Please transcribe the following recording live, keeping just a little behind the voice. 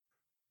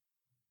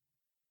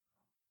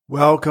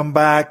Welcome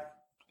back.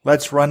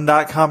 Let's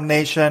Run.com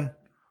Nation.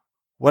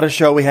 What a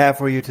show we have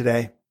for you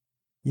today.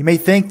 You may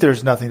think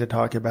there's nothing to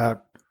talk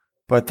about,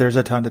 but there's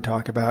a ton to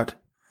talk about.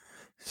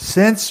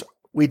 Since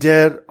we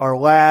did our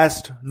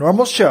last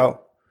normal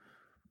show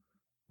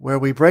where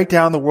we break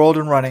down the world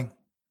in running,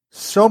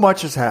 so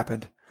much has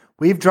happened.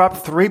 We've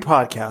dropped 3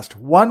 podcasts,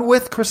 one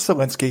with Chris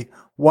Zielinski,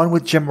 one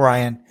with Jim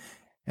Ryan,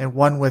 and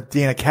one with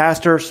Dina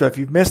Castor. So if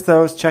you've missed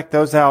those, check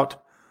those out.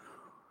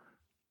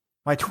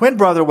 My twin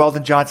brother,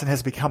 Weldon Johnson,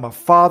 has become a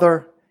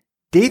father.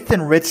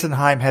 Dathan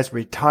Ritzenheim has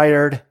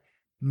retired.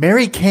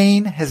 Mary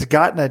Cain has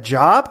gotten a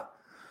job.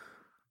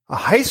 A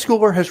high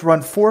schooler has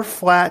run 4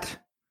 flat,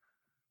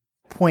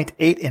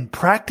 0.8 in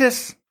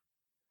practice.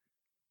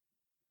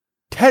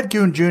 Ted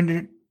Ginn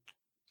Jr.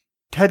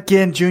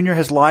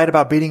 has lied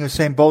about beating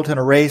Usain Bolt in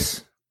a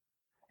race,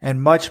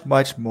 and much,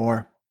 much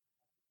more.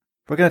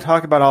 We're going to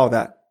talk about all of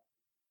that.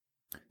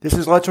 This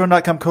is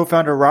Let'sRun.com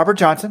co-founder Robert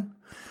Johnson.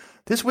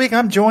 This week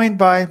I'm joined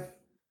by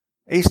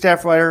A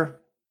staff writer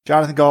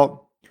Jonathan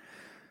Galt,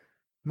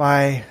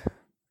 my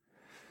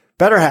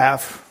better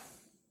half,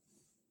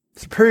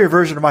 superior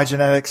version of my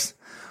genetics,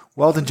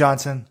 Weldon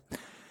Johnson,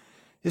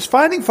 is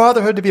finding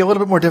fatherhood to be a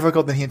little bit more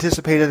difficult than he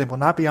anticipated and will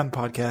not be on the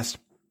podcast.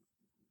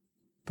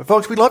 But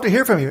folks, we'd love to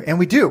hear from you, and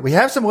we do. We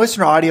have some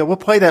listener audio. We'll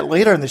play that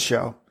later in the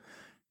show.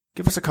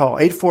 Give us a call,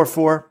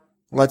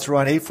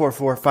 844-LET'S-RUN,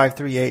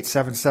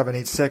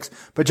 844-538-7786.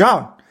 But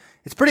John,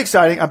 it's pretty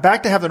exciting. I'm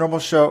back to have the normal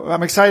show.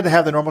 I'm excited to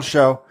have the normal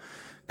show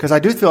because I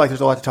do feel like there's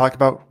a lot to talk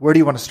about. Where do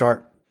you want to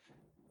start?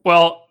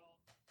 Well,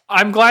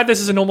 I'm glad this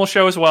is a normal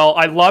show as well.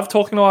 I love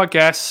talking to our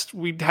guests.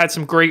 We had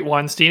some great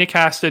ones. Dina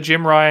Castor,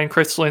 Jim Ryan,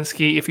 Chris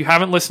Zielinski. If you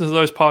haven't listened to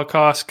those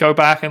podcasts, go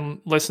back and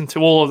listen to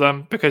all of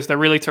them because they're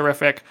really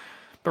terrific.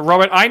 But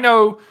Robert, I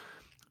know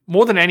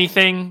more than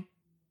anything,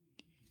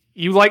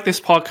 you like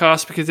this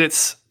podcast because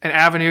it's an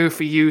avenue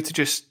for you to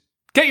just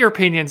get your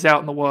opinions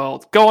out in the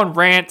world. Go on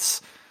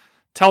rants,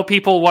 tell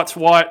people what's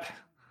what,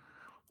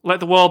 let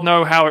the world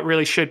know how it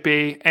really should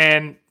be.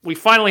 And we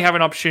finally have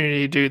an opportunity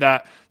to do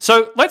that.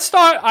 So let's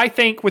start, I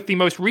think, with the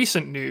most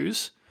recent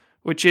news,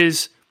 which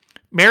is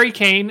Mary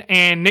Cain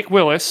and Nick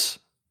Willis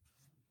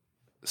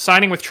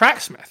signing with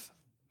Tracksmith.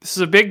 This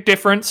is a big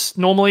difference.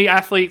 Normally,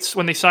 athletes,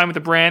 when they sign with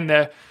a brand,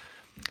 they're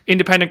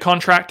independent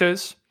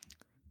contractors.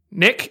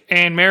 Nick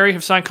and Mary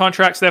have signed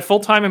contracts. They're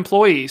full-time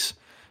employees.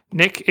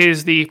 Nick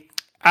is the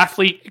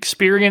athlete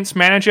experience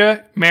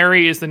manager.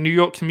 Mary is the New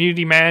York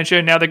community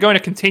manager. Now, they're going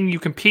to continue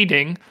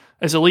competing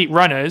as elite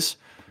runners,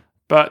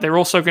 but they're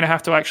also going to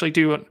have to actually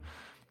do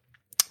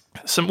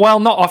some, well,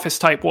 not office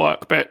type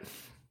work, but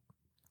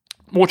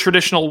more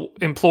traditional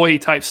employee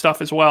type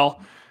stuff as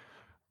well.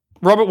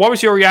 Robert, what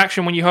was your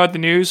reaction when you heard the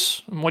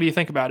news, and what do you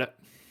think about it?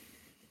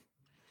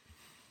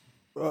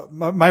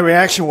 My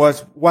reaction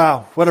was,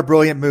 wow, what a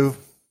brilliant move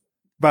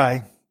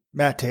by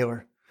Matt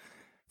Taylor.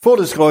 Full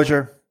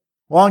disclosure,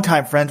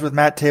 longtime friends with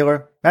Matt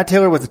Taylor. Matt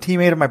Taylor was a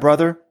teammate of my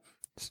brother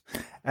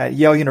at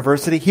Yale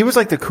University. He was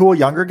like the cool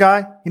younger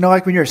guy,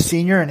 like when you're a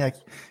senior and like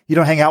you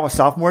don't hang out with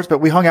sophomores, but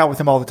we hung out with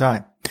him all the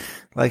time.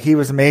 Like he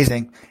was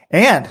amazing.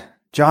 And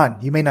John,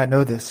 you may not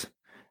know this.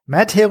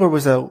 Matt Taylor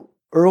was a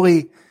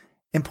early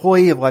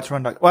employee of Let's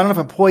Run. Well, I don't know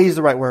if employee is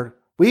the right word.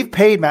 We've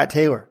paid Matt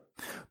Taylor.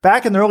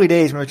 Back in the early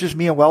days when it was just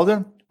me and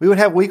Weldon, we would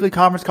have weekly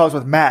conference calls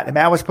with Matt, and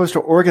Matt was supposed to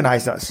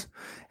organize us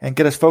and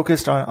get us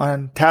focused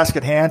on task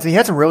at hand. And he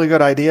had some really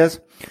good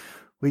ideas.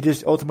 We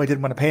just ultimately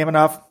didn't want to pay him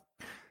enough.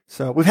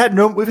 So we've had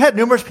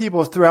numerous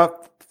people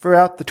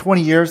throughout the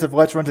 20 years of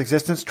Let's Run's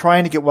existence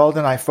trying to get Weldon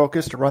and I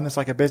focused to run this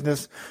like a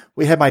business.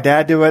 We had my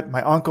dad do it,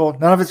 my uncle.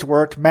 None of it's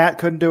worked. Matt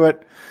couldn't do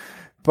it.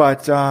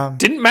 But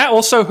didn't Matt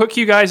also hook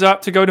you guys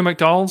up to go to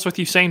McDonald's with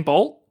Usain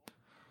Bolt?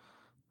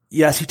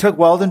 Yes, he took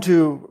Weldon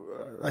to,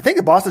 I think,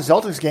 the Boston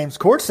Celtics games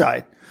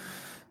courtside.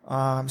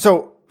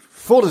 So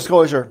full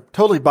disclosure,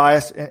 totally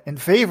biased in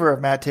favor of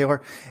Matt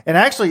Taylor. And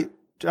actually,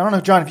 I don't know,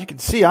 John, if you can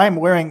see, you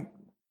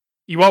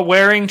are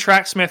wearing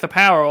Tracksmith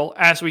apparel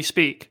as we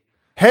speak.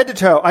 Head to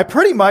toe.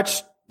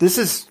 This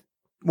is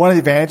one of the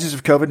advantages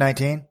of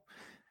COVID-19.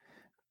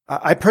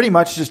 I pretty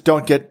much just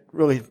don't get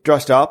really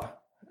dressed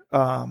up.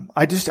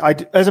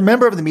 As a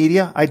member of the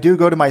media, I do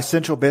go to my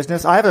essential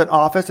business. I have an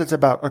office that's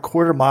about a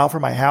quarter mile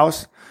from my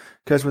house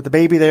because with the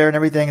baby there and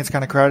everything, it's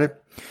kind of crowded.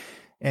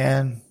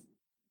 And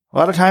a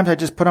lot of times I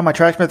just put on my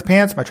Tracksmith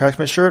pants, my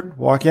Tracksmith shirt,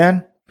 walk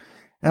in,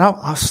 and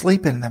I'll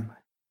sleep in them.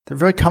 They're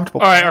very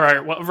comfortable. All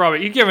right. Well, Robert,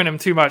 you're giving him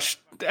too much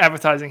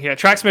advertising here.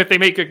 Tracksmith, they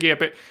make good gear,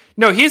 but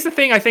no, here's the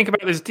thing I think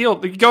about this deal.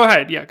 Go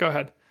ahead. Yeah, go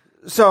ahead.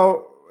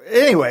 So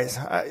anyways,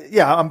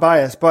 I'm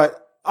biased,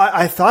 but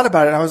I thought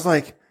about it and I was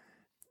like,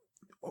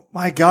 oh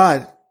my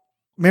God,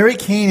 Mary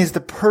Cain is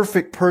the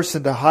perfect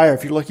person to hire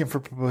if you're looking for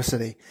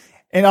publicity.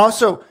 And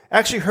also,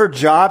 actually her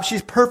job,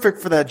 she's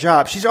perfect for that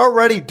job. She's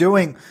already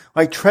doing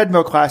like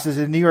treadmill classes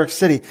in New York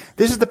City.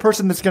 This is the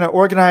person that's going to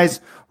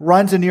organize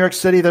runs in New York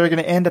City that are going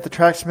to end at the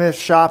Tracksmith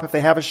shop if they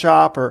have a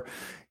shop or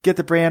get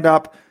the brand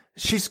up.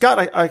 She's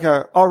got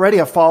already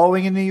a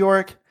following in New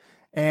York.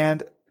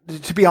 And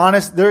to be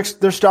honest, their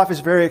stuff is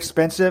very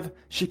expensive.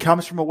 She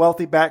comes from a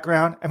wealthy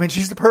background. I mean,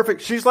 she's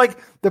like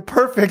the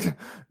perfect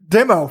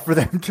demo for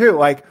them too.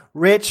 Like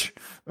rich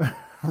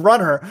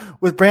runner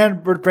with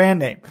brand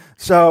name.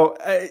 So,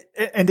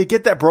 and to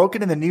get that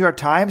broken in the New York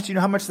Times, do you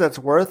know how much that's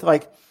worth?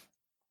 Like,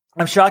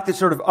 I'm shocked that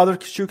sort of other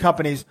shoe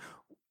companies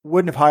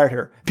wouldn't have hired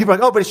her. People are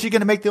like, oh, but is she going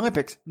to make the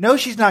Olympics? No,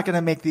 she's not going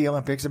to make the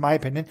Olympics, in my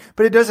opinion,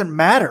 but it doesn't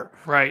matter.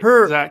 Right.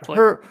 Exactly.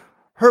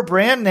 Her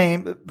brand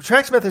name,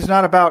 Tracksmith, is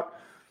not about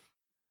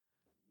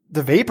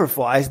the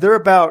Vaporflies. They're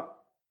about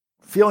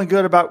feeling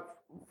good about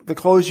the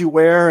clothes you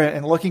wear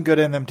and looking good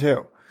in them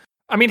too.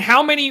 I mean,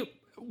 how many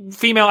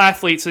female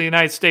athletes in the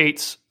United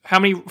States, how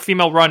many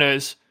female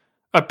runners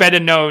are better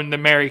known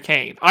than Mary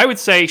Cain? I would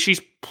say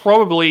she's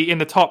probably in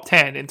the top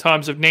 10 in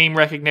terms of name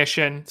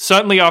recognition.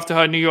 Certainly after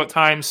her New York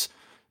Times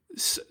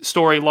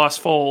story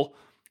last fall.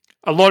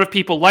 A lot of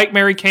people like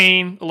Mary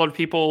Cain. A lot of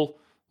people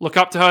look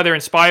up to her. They're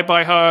inspired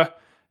by her.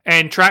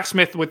 And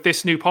Tracksmith, with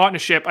this new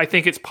partnership, I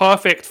think it's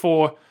perfect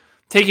for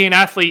taking an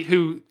athlete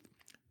who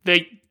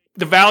the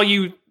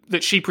value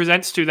that she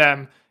presents to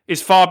them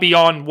is far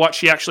beyond what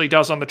she actually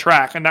does on the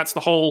track. And that's the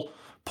whole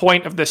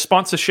point of the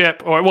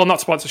sponsorship, or well, not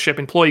sponsorship,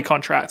 employee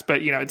contract,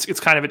 but it's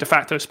kind of a de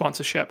facto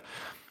sponsorship.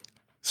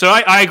 So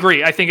I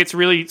agree. I think it's a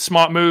really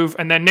smart move.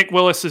 And then Nick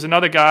Willis is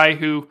another guy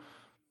who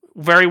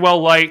very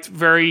well liked,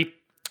 very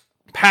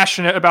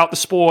passionate about the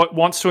sport,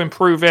 wants to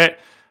improve it,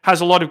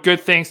 has a lot of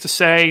good things to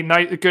say,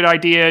 good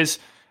ideas,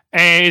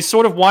 and is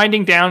sort of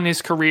winding down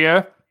his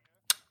career.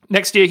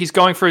 Next year, he's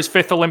going for his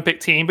 5th Olympic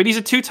team, but he's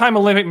a 2-time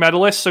Olympic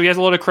medalist, so he has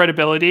a lot of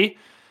credibility.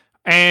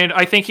 And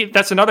I think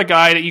that's another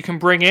guy that you can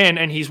bring in,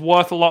 and he's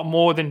worth a lot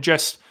more than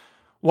just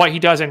what he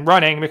does in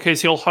running,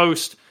 because he'll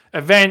host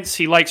events.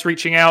 He likes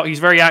reaching out. He's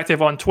very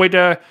active on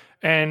Twitter,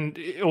 and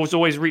was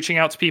always reaching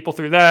out to people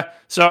through there.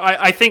 So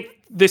I think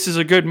this is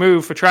a good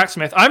move for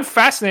Tracksmith. I'm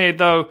fascinated,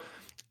 though.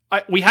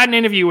 We had an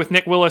interview with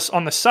Nick Willis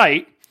on the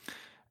site,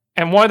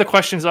 and one of the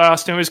questions I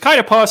asked him was kind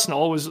of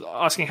personal, was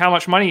asking how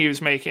much money he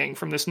was making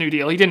from this new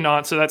deal. He didn't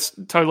answer. That's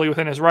totally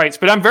within his rights.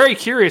 But I'm very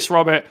curious,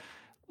 Robert,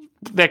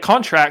 their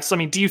contracts. I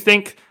mean,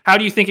 how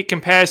do you think it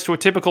compares to a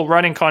typical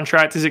running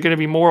contract? Is it going to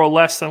be more or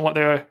less than what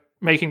they were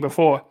making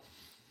before?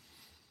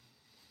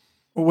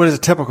 What does a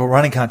typical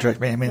running contract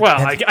mean? I mean, well,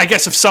 I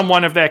guess of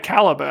someone of their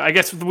caliber. I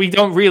guess we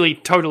don't really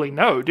totally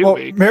know, do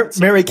we?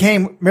 Mary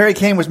Cain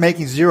was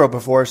making zero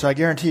before, so I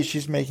guarantee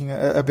she's making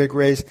a big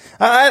raise.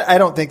 I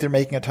don't think they're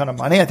making a ton of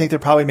money. I think they're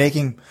probably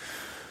making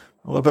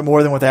a little bit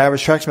more than what the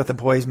average Tracksmith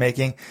employee is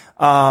making.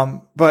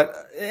 But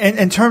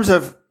in terms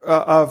of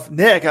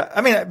Nick,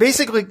 I mean,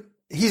 basically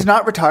he's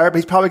not retired, but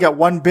he's probably got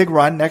one big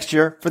run next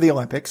year for the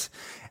Olympics.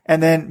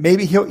 And then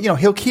maybe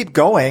he'll keep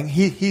going.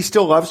 He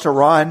still loves to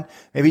run.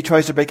 Maybe he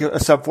tries to make a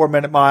sub 4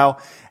 minute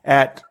mile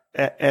at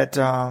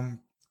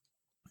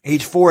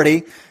age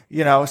 40,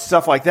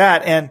 stuff like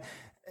that. And,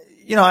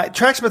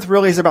 Tracksmith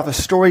really is about the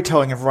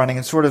storytelling of running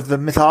and sort of the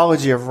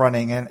mythology of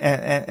running.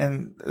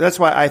 And that's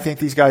why I think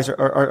these guys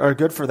are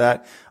good for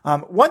that.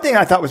 One thing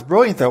I thought was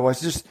brilliant though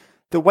was just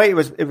the way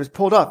it was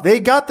pulled up. They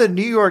got the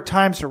New York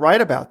Times to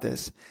write about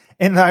this.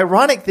 And the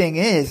ironic thing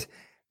is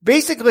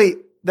basically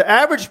the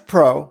average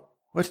pro,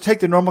 let's take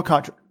the normal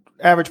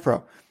average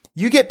pro.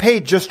 You get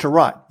paid just to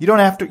run. You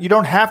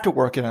don't have to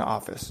work in an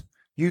office.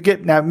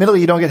 Admittedly,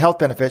 you don't get health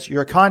benefits.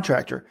 You're a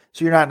contractor,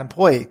 so you're not an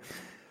employee,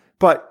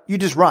 but you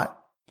just run.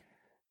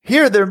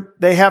 Here,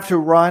 they have to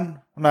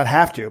run. Well, not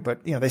have to,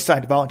 but they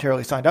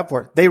voluntarily signed up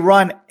for it. They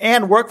run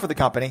and work for the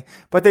company,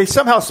 but they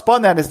somehow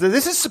spun that as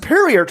this is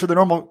superior to the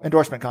normal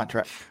endorsement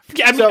contract.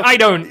 Yeah, I mean, I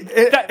don't.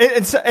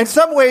 In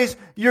some ways,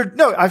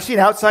 I've seen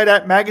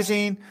Outside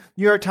Magazine,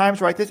 New York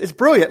Times write this. It's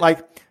brilliant. Like,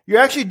 you're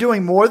actually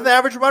doing more than the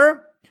average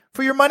runner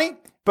for your money,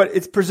 but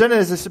it's presented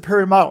as a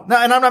superior model.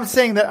 Now, and I'm not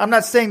saying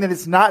that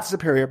it's not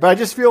superior, but I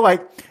just feel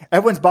like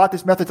everyone's bought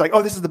this method. It's like,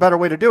 oh, this is the better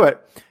way to do it.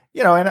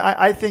 And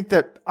I think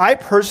that I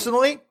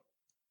personally,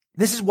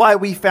 this is why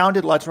we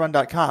founded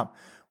Let'sRun.com.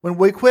 When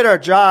we quit our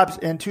jobs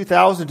in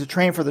 2000 to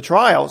train for the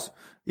trials,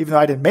 even though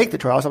I didn't make the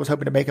trials, I was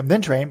hoping to make them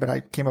then train, but I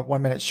came up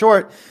 1 minute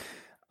short.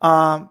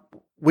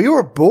 We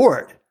were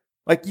bored.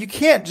 Like, you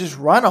can't just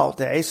run all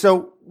day.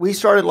 So we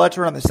started Let's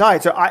Run on the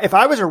side. So if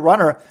I was a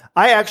runner,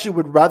 I actually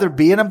would rather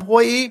be an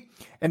employee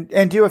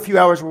and do a few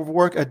hours of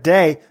work a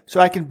day so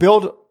I can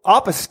build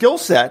up a skill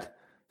set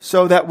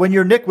so that when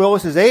you're Nick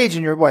Willis's age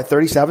and you're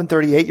 37,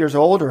 38 years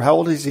old, or how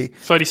old is he?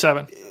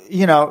 37.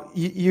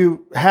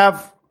 You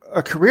have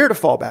a career to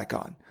fall back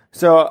on.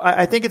 So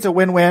I think it's a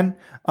win-win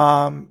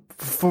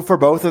for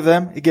both of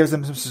them. It gives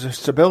them some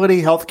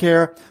stability,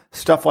 healthcare,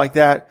 stuff like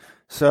that.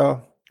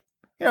 So,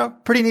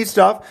 pretty neat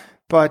stuff.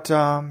 But,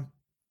 I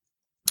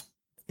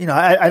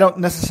don't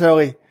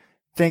necessarily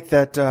think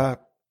that,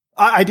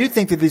 I do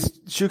think that these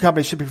shoe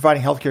companies should be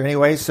providing healthcare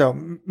anyway. So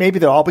maybe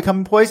they'll all become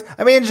employees.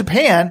 I mean, in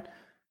Japan,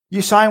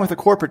 you sign with a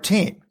corporate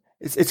team.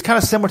 It's kind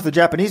of similar to the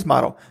Japanese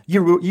model.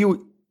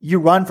 You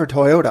run for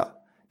Toyota.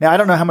 Now, I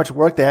don't know how much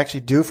work they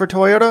actually do for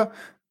Toyota,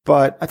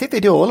 but I think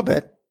they do a little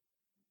bit.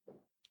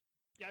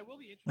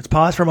 Let's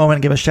pause for a moment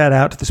and give a shout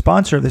out to the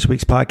sponsor of this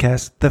week's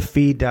podcast,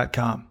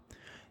 TheFeed.com.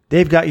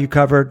 They've got you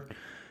covered.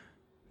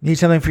 Need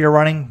something for your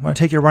running? Want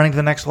to take your running to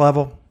the next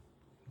level?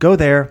 Go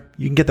there.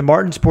 You can get the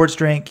Martin sports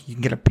drink. You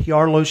can get a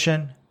PR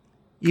lotion,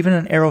 even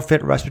an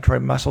AeroFit respiratory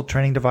muscle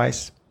training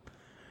device.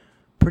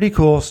 Pretty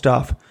cool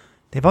stuff.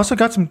 They've also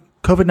got some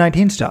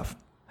COVID-19 stuff.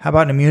 How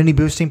about an immunity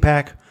boosting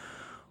pack?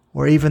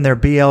 Or even their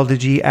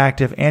BLDG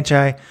active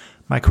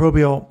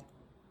antimicrobial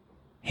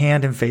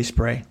hand and face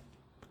spray.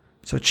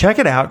 So check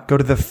it out. Go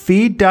to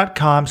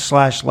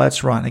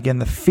thefeed.com/letsrun. Again,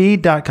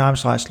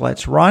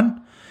 thefeed.com/letsrun.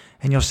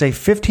 And you'll save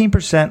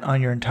 15%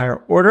 on your entire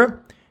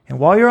order. And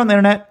while you're on the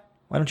internet,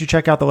 why don't you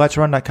check out the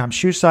letsrun.com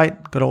shoe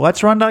site? Go to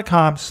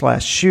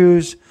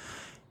letsrun.com/shoes.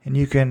 And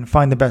you can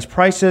find the best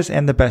prices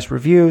and the best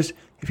reviews.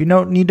 If you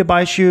don't need to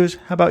buy shoes,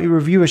 how about you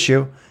review a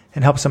shoe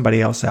and help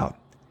somebody else out?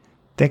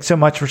 Thanks so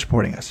much for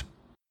supporting us.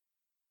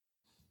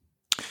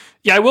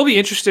 Yeah, I will be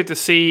interested to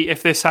see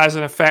if this has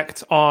an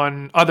effect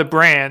on other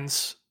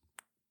brands.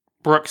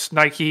 Brooks,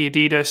 Nike,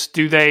 Adidas,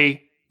 do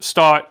they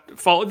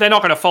they're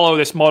not going to follow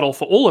this model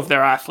for all of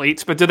their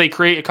athletes, but do they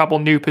create a couple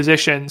new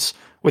positions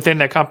within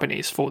their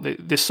companies for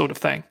this sort of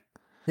thing?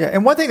 Yeah,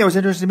 and one thing that was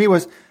interesting to me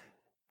was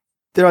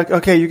they're like,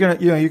 okay, you're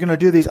gonna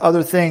do these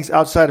other things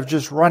outside of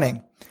just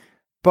running.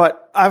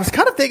 But I was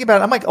kind of thinking about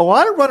it. I'm like, a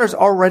lot of runners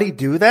already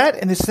do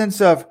that in the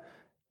sense of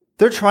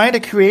they're trying to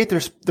create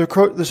their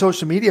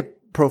social media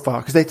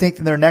profile because they think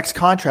in their next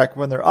contract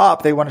when they're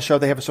up, they want to show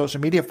they have a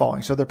social media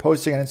following. So they're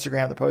posting on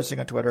Instagram, they're posting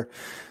on Twitter.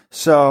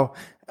 So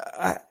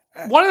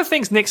one of the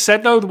things Nick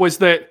said though was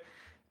that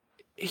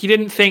he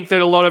didn't think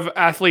that a lot of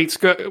athletes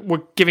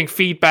were giving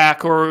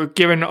feedback or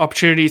given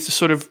opportunities to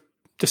sort of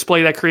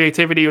display their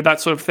creativity or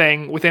that sort of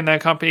thing within their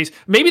companies.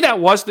 Maybe that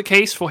was the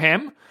case for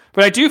him,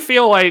 but I do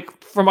feel like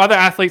from other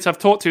athletes I've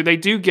talked to, they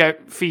do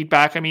get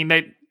feedback. I mean,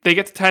 they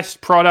get to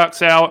test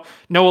products out.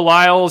 Noah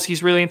Lyles,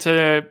 he's really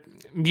into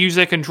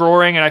music and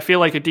drawing, and I feel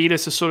like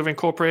Adidas has sort of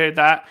incorporated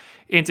that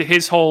into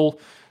his whole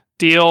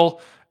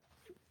deal.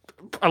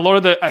 A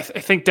lot of I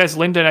think Des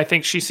Linden, I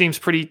think she seems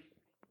pretty...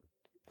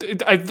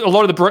 A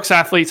lot of the Brooks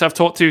athletes I've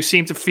talked to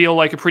seem to feel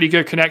like a pretty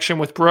good connection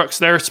with Brooks.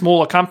 They're a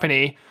smaller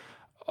company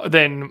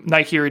than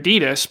Nike or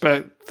Adidas,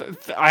 but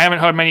I haven't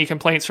heard many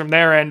complaints from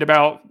their end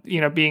about,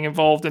 being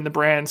involved in the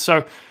brand.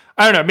 So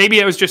I don't know, maybe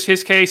it was just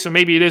his case, or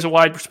maybe it is a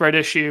widespread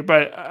issue,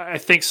 but I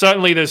think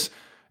certainly there's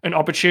an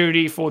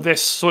opportunity for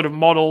this sort of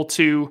model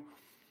to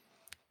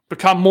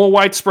become more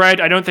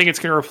widespread. I don't think it's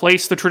going to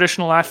replace the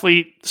traditional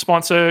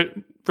athlete-sponsor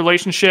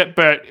relationship,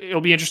 but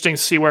it'll be interesting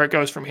to see where it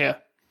goes from here.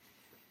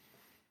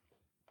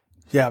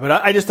 Yeah, but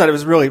I just thought it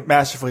was really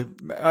masterfully.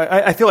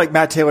 I feel like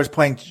Matt Taylor's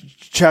playing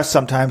chess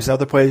sometimes.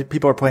 Other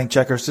people are playing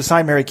checkers. To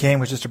sign Mary Kane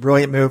was just a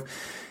brilliant move.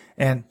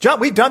 And John,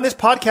 we've done this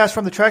podcast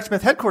from the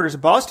Tracksmith headquarters in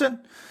Boston.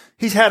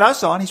 He's had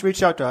us on. He's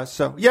reached out to us.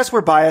 So yes,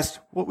 we're biased.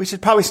 We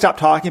should probably stop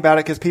talking about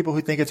it because people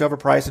who think it's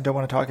overpriced and don't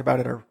want to talk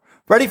about it are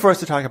ready for us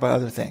to talk about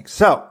other things.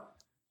 So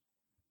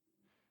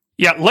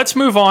yeah, let's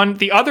move on.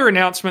 The other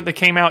announcement that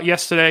came out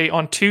yesterday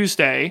on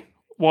Tuesday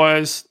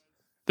was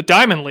the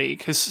Diamond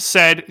League has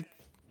said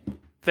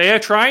they are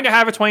trying to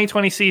have a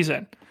 2020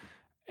 season,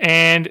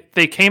 and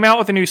they came out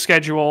with a new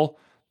schedule.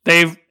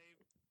 They've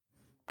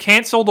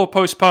canceled or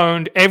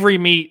postponed every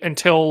meet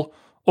until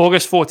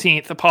August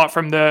 14th, apart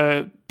from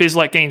the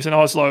Bislett Games in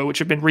Oslo, which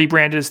have been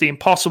rebranded as the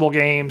Impossible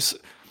Games,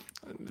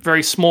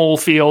 very small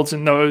fields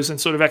in those and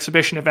sort of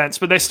exhibition events,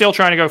 but they're still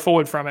trying to go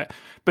forward from it.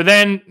 But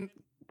then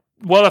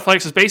World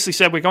Athletics has basically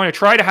said, we're going to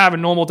try to have a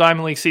normal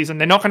Diamond League season.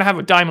 They're not going to have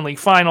a Diamond League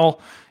final.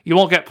 You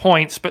won't get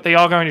points, but they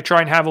are going to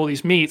try and have all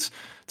these meets.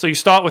 So you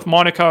start with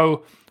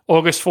Monaco,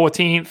 August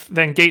 14th,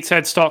 then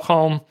Gateshead,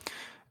 Stockholm,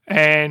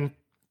 and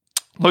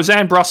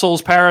Lausanne,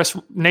 Brussels, Paris,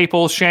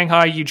 Naples,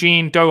 Shanghai,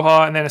 Eugene,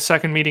 Doha, and then a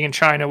second meeting in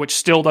China, which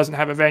still doesn't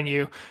have a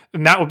venue.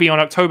 And that would be on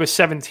October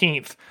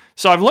 17th.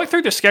 So I've looked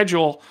through the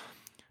schedule.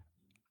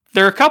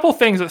 There are a couple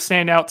things that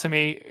stand out to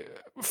me.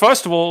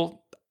 First of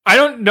all, I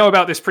don't know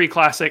about this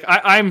pre-classic.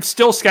 I'm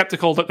still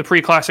skeptical that the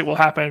pre-classic will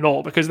happen at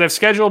all because they've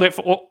scheduled it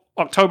for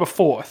October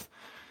 4th.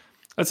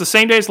 It's the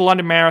same day as the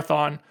London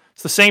Marathon.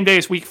 It's the same day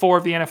as week 4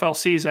 of the NFL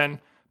season.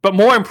 But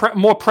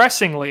more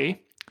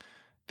pressingly,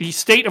 the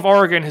state of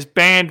Oregon has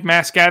banned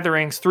mass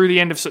gatherings through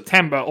the end of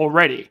September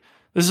already.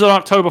 This is on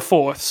October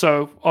 4th,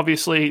 so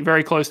obviously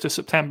very close to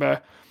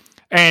September.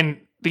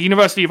 And the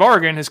University of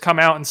Oregon has come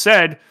out and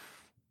said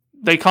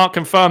they can't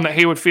confirm that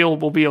Hayward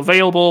Field will be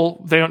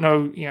available. They don't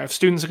know, if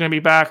students are going to be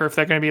back or if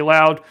they're going to be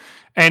allowed.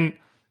 And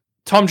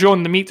Tom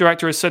Jordan, the meet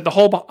director, has said the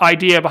whole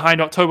idea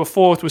behind October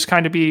 4th was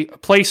kind of be a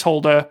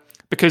placeholder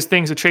because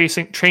things are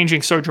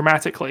changing so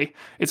dramatically.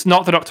 It's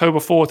not that October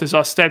 4th is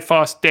our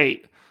steadfast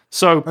date.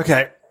 So,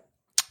 okay.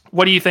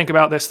 What do you think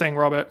about this thing,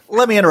 Robert?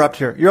 Let me interrupt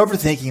here. You're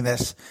overthinking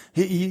this.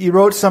 You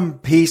wrote some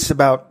piece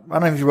about, I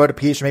don't know if you wrote a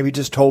piece or maybe you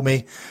just told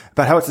me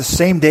about how it's the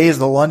same day as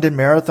the London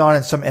Marathon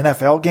and some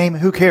NFL game.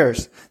 Who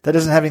cares? That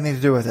doesn't have anything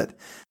to do with it.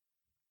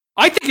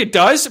 I think it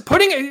does.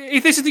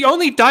 If this is the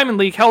only Diamond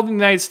League held in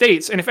the United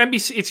States, and if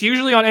NBC, it's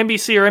usually on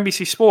NBC or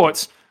NBC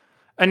Sports,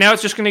 and now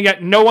it's just going to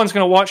get, no one's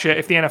going to watch it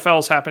if the NFL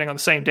is happening on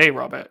the same day,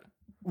 Robert.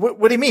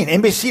 What do you mean?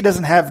 NBC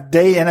doesn't have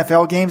day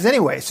NFL games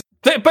anyways.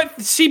 But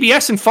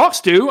CBS and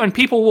Fox do, and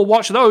people will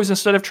watch those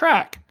instead of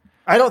track.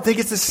 I don't think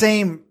it's the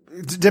same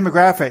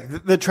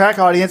demographic. The track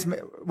audience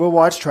will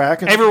watch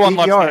track. And everyone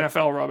loves the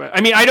NFL, Robert.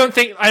 I mean, I don't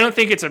think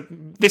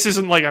this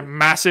isn't like a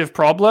massive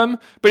problem,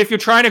 but if you're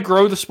trying to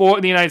grow the sport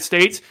in the United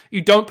States,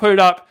 you don't put it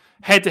up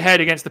head to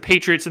head against the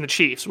Patriots and the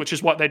Chiefs, which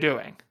is what they're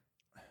doing.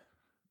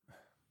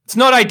 It's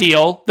not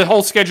ideal. The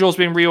whole schedule has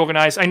been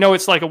reorganized. I know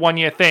it's like a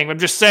 1-year thing, but I'm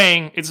just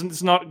saying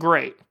it's not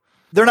great.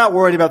 They're not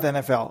worried about the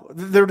NFL.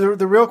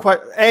 The real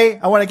question,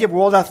 I want to give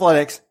World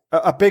Athletics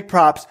a big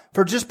props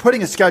for just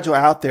putting a schedule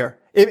out there.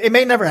 It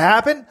may never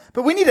happen,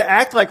 but we need to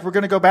act like we're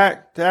going to go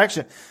back to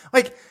action.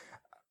 Like,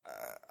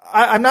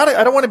 I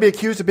don't want to be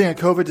accused of being a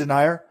COVID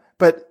denier,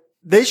 but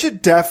they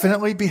should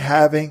definitely be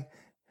having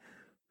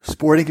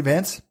sporting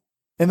events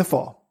in the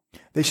fall.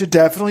 They should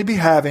definitely be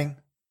having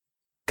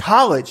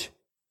college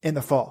in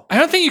the fall. I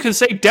don't think you can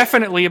say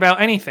definitely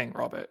about anything,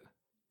 Robert.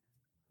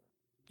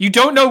 You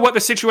don't know what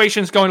the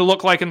situation is going to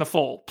look like in the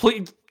fall.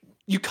 Please,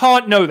 you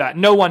can't know that.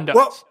 No one does.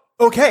 Well,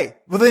 okay.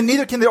 Well, then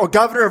neither can the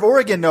governor of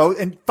Oregon know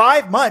in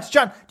 5 months.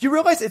 John, do you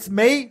realize it's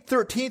May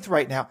 13th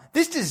right now?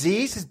 This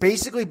disease has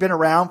basically been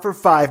around for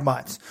 5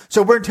 months.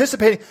 So we're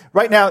anticipating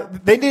right now.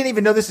 They didn't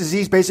even know this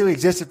disease basically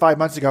existed 5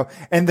 months ago.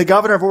 And the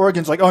governor of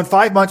Oregon's like, in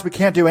 5 months, we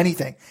can't do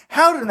anything.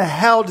 How in the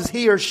hell does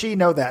he or she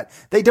know that?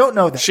 They don't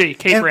know that.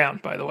 Kate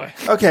Brown, by the way.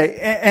 Okay.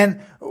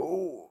 And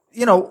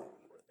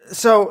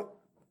so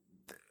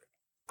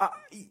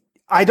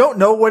I don't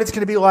know what it's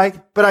going to be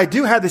like, but I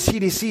do have the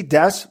CDC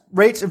death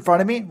rates in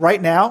front of me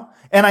right now.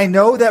 And I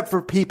know that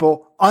for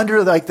people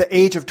under like the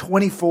age of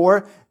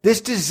 24, this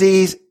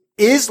disease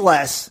is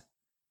less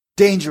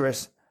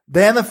dangerous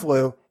than the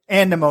flu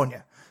and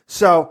pneumonia.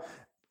 So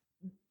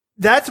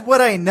that's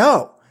what I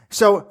know.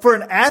 So for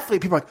an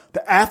athlete, people are like,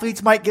 the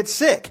athletes might get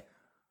sick.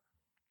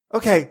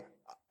 Okay.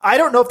 I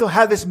don't know if they'll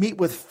have this meet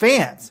with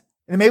fans.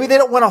 And maybe they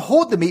don't want to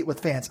hold the meet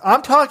with fans.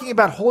 I'm talking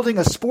about holding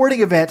a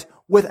sporting event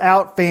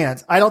without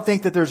fans. I don't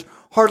think that there's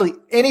hardly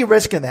any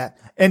risk in that.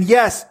 And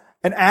yes,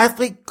 an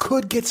athlete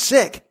could get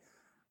sick.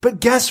 But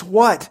guess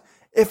what?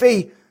 If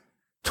a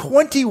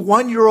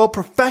 21-year-old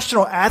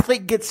professional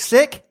athlete gets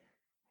sick,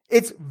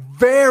 it's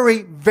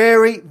very,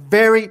 very,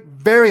 very,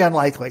 very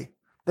unlikely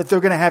that they're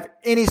going to have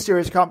any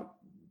serious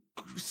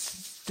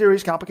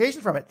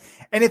complications from it.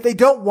 And if they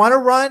don't want to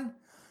run,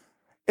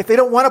 if they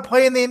don't want to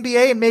play in the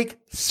NBA and make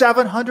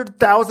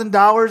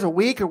 $700,000 a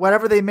week or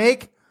whatever they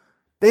make,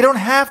 they don't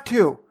have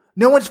to.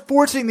 No one's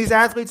forcing these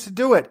athletes to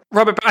do it.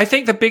 Robert, but I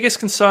think the biggest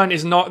concern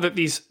is not that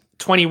these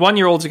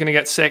 21-year-olds are going to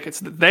get sick. It's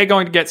that they're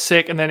going to get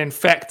sick and then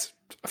infect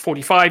a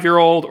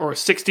 45-year-old or a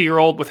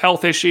 60-year-old with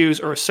health issues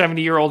or a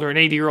 70-year-old or an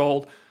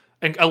 80-year-old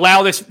and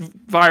allow this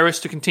virus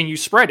to continue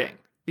spreading.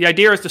 The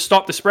idea is to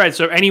stop the spread,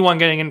 so anyone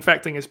getting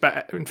infected is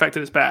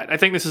bad. I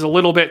think this is a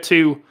little bit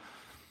too...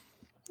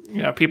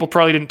 people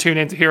probably didn't tune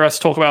in to hear us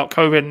talk about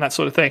COVID and that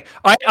sort of thing.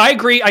 I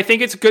agree. I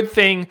think it's a good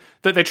thing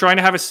that they're trying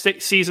to have a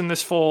season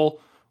this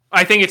fall.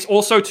 I think it's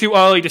also too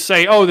early to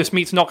say, this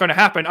meet's not going to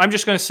happen. I'm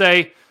just going to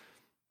say,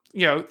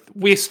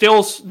 we're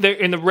still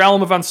in the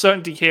realm of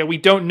uncertainty here. We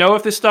don't know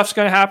if this stuff's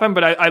going to happen,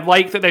 but I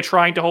like that they're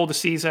trying to hold a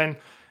season,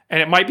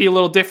 and it might be a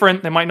little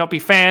different. There might not be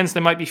fans.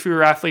 There might be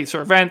fewer athletes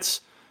or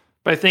events,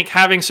 but I think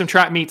having some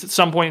track meets at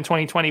some point in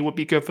 2020 would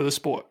be good for the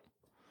sport.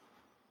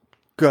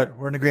 Good.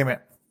 We're in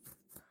agreement.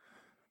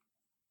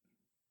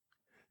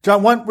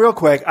 John, one real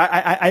quick.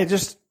 I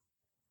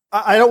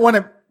don't want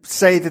to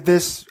say that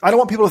this, I don't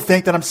want people to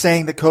think that I'm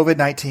saying that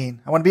COVID-19,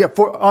 I want to be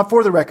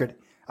for the record.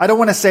 I don't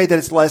want to say that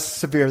it's less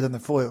severe than the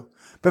flu,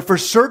 but for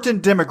certain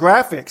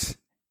demographics,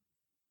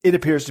 it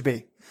appears to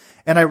be.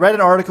 And I read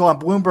an article on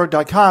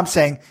Bloomberg.com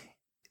saying,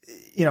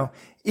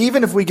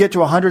 even if we get to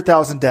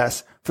 100,000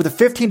 deaths for the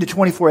 15 to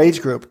 24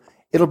 age group,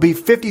 it'll be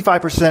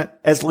 55%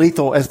 as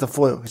lethal as the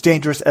flu, as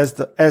dangerous as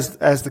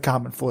the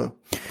common flu.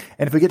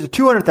 And if we get to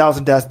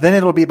 200,000 deaths, then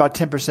it'll be about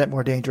 10%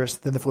 more dangerous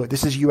than the flu.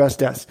 This is U.S.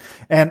 deaths.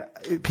 And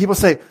people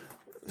say,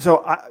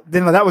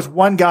 that was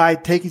one guy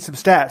taking some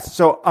stats.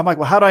 So I'm like,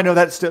 well, how do I know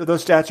that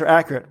those stats are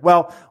accurate?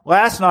 Well,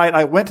 last night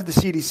I went to the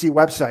CDC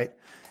website,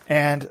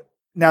 and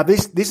now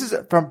this is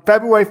from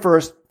February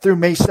 1st through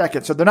May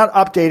 2nd. So they're not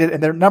updated,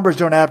 and their numbers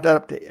don't add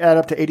up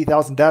to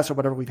 80,000 deaths or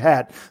whatever we've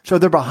had. So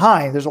they're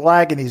behind. There's a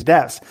lag in these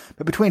deaths.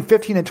 But between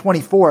 15 and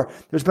 24,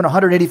 there's been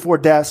 184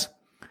 deaths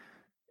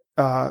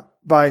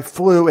by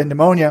flu and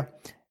pneumonia,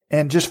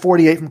 and just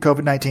 48 from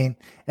COVID-19.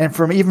 And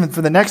from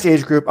the next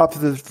age group up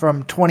to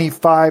from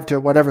 25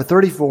 to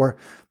 34,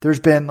 there's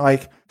been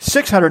like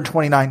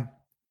 629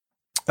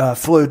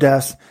 flu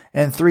deaths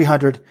and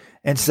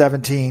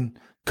 317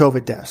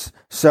 COVID deaths.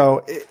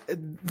 So,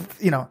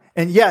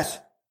 and yes,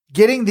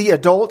 getting the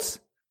adults,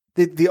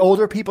 the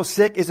older people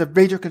sick is a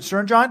major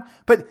concern, John,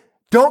 but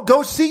don't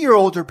go see your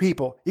older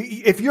people.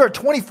 If you're a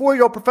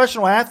 24-year-old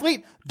professional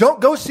athlete,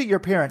 don't go see your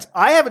parents.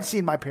 I haven't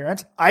seen my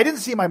parents. I didn't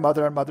see my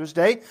mother on Mother's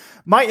Day.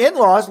 My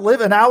in-laws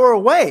live an hour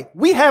away.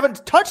 We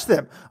haven't touched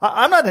them.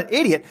 I'm not an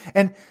idiot.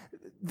 And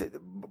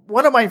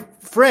one of my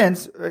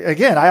friends,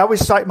 again, I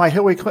always cite my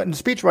Hillary Clinton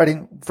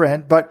speechwriting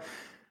friend, but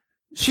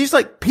she's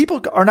like,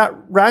 people are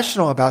not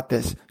rational about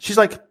this. She's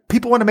like,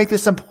 people want to make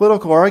this some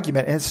political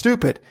argument, and it's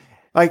stupid.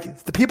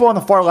 Like, the people on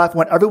the far left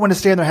want everyone to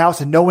stay in their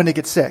house and no one to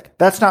get sick.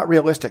 That's not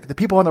realistic. The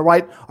people on the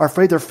right are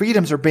afraid their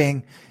freedoms are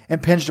being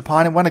impinged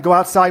upon and want to go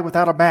outside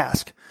without a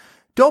mask.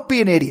 Don't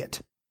be an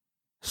idiot.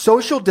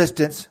 Social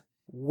distance,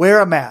 wear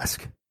a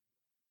mask.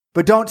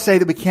 But don't say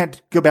that we can't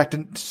go back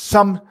to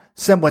some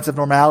semblance of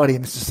normality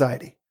in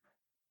society.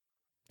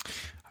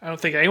 I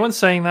don't think anyone's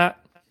saying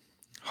that.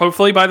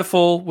 Hopefully by the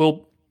fall,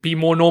 we'll be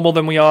more normal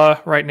than we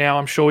are right now.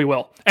 I'm sure we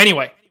will.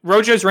 Anyway,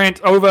 Rojo's rant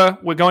over.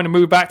 We're going to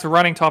move back to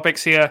running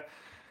topics here.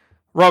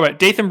 Robert,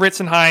 Dathan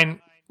Ritzenhein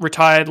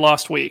retired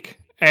last week,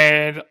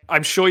 and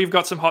I'm sure you've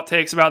got some hot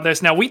takes about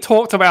this. Now, we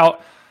talked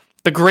about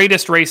the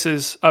greatest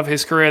races of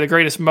his career, the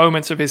greatest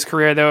moments of his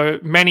career. There were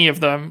many of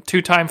them.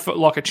 2-time Foot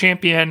Locker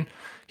champion.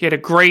 He had a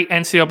great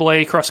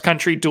NCAA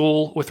cross-country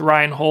duel with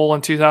Ryan Hall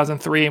in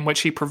 2003 in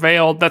which he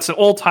prevailed. That's an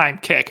all-time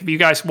kick. If you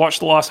guys watch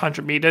the last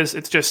 100 meters,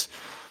 it's just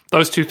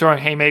those two throwing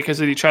haymakers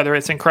at each other.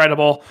 It's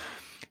incredible.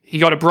 He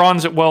got a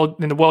bronze in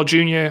the World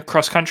Junior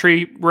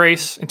cross-country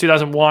race in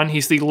 2001.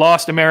 He's the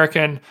last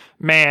American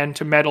man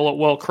to medal at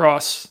World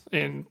Cross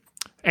in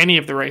any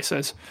of the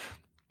races.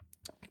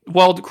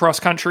 World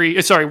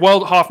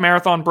half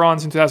marathon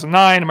bronze in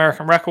 2009,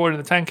 American record in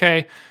the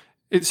 10K,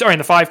 in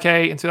the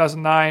 5K in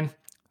 2009,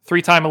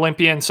 3-time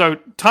Olympian. So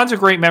tons of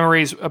great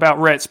memories about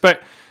Ritz.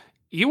 But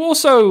you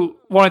also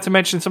wanted to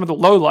mention some of the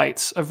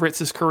lowlights of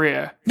Ritz's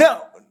career.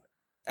 No,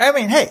 I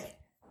mean, hey,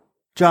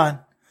 John.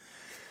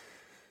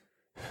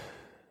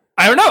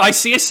 I don't know. I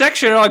see a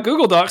section on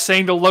Google Docs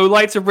saying the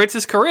lowlights of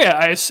Ritz's career.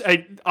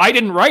 I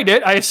didn't write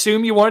it. I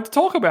assume you wanted to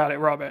talk about it,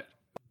 Robert.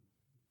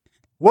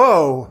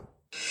 Whoa.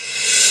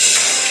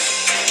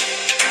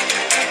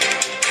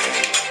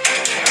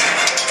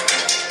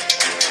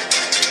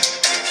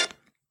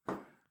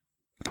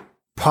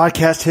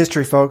 Podcast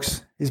history,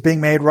 folks, is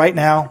being made right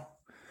now.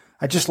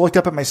 I just looked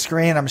up at my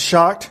screen. I'm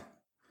shocked.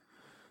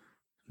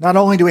 Not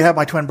only do we have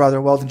my twin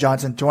brother, Weldon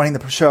Johnson, joining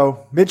the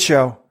show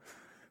mid-show,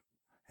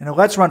 and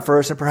Let's Run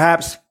first, and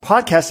perhaps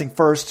podcasting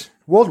first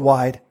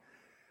worldwide,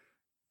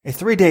 a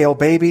 3-day-old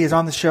baby is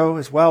on the show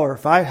as well, or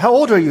 5. How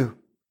old are you?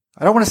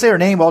 I don't want to say her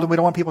name, Weldon. We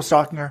don't want people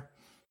stalking her.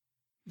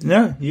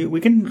 No, we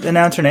can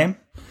announce her name.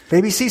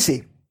 Baby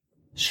Cece.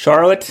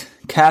 Charlotte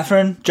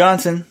Catherine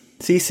Johnson,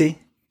 Cece.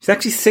 She's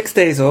actually 6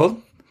 days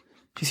old.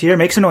 She's here.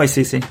 Make some noise,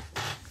 Cece.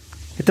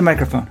 Hit the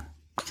microphone.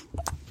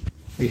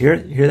 You hear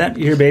it? You hear that?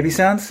 You hear baby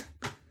sounds?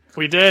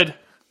 We did.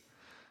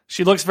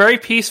 She looks very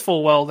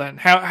peaceful, Weldon.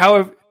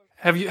 How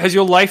has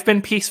your life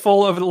been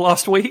peaceful over the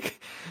last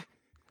week?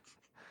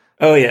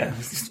 Oh, yeah.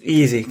 It's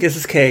easy. This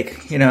is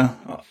cake. You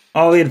know,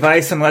 all the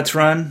advice on Let's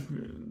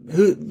Run.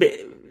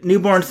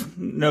 Newborns,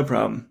 no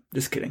problem.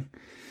 Just kidding.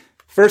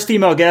 First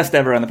female guest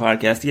ever on the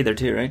podcast either,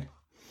 too, right?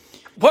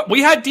 What?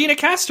 We had Dina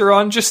Castor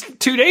on just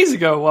 2 days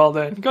ago. Well,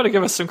 then, you got to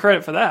give us some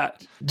credit for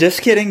that.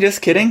 Just kidding. You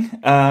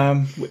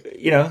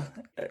know,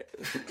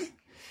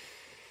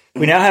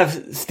 we now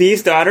have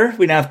Steve's daughter.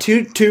 We now have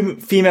two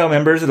female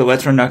members of the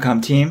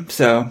Let'sRun.com team.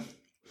 So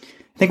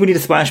I think we need a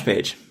splash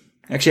page.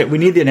 Actually, we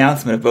need the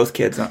announcement of both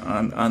kids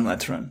on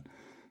Let's Run.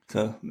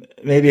 So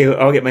maybe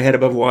I'll get my head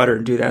above water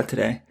and do that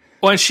today.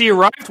 Well, and she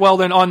arrived,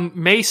 Weldon, on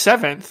May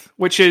 7th,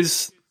 which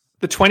is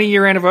the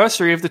 20-year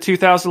anniversary of the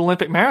 2000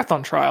 Olympic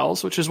Marathon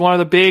Trials, which is one of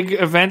the big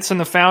events in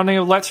the founding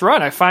of Let's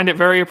Run. I find it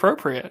very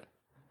appropriate.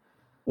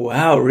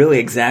 Wow, really?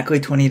 Exactly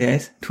 20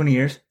 days? 20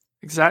 years?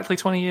 Exactly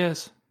 20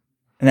 years.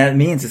 And that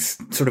means it's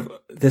sort of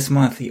this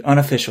month, the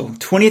unofficial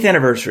 20th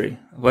anniversary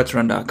of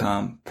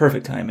Let'sRun.com.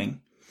 Perfect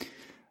timing.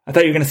 I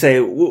thought you were going to say,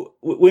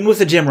 when was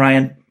the Jim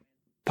Ryan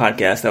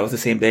podcast? That was the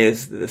same day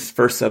as this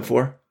first Sub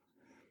 4?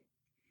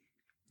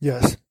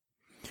 Yes.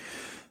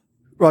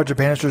 Roger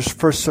Bannister's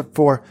first Sub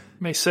 4.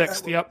 May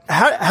 6th, yep.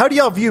 How do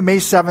y'all view May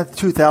 7th,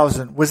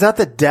 2000? Was that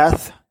the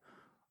death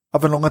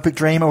of an Olympic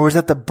dream, or was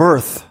that the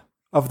birth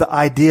of the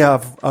idea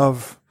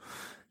of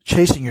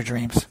chasing your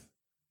dreams?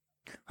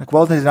 Like,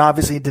 Weldon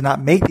obviously did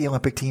not make the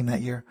Olympic team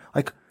that year.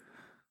 Like,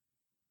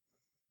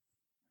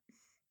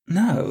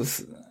 no, it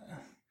was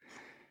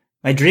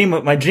my dream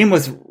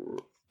was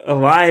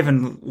alive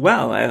and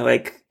well.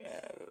 I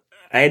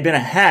had been a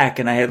hack,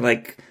 and I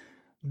had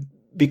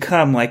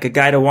become a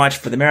guy to watch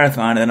for the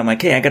marathon, and then I'm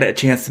like, hey, I got a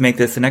chance to make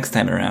this the next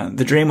time around.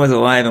 The dream was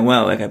alive and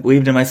well. I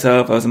believed in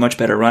myself. I was a much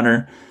better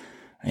runner.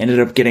 I ended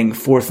up getting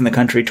 4th in the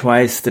country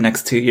twice the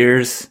next 2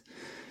 years.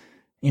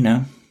 You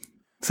know,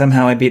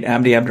 somehow I beat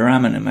Abdi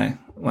Abdurrahman in my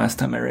last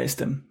time I raced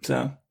him.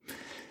 So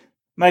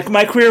my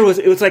career was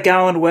like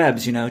Alan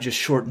Webb's, just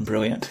short and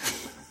brilliant.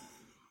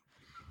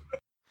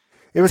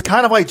 It was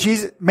kind of like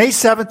Jesus. May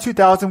 7th,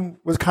 2000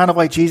 was kind of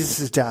like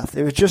Jesus' death.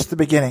 It was just the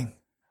beginning.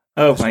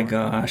 Oh my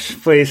gosh!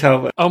 Please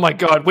help! Oh my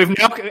God! Weldon's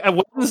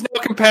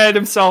now compared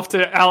himself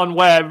to Alan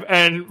Webb,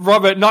 and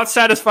Robert, not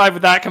satisfied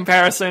with that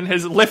comparison,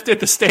 has lifted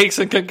the stakes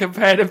and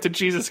compared him to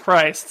Jesus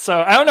Christ.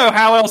 So I don't know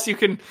how else you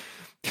can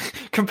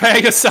compare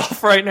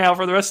yourself right now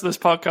for the rest of this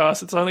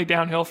podcast. It's only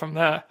downhill from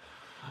there.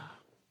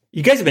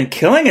 You guys have been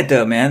killing it,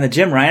 though, man. The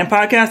Jim Ryan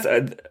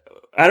podcast.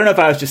 I don't know if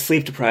I was just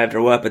sleep deprived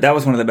or what, but that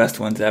was one of the best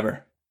ones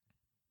ever.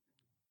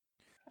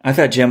 I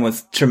thought Jim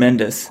was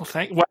tremendous.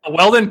 Well,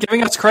 Weldon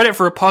giving us credit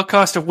for a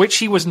podcast of which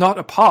he was not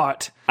a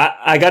part.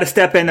 I got to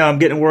step in now. I'm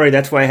getting worried.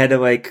 That's why I had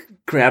to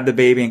grab the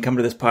baby and come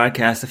to this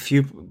podcast. A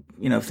few,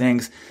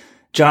 things.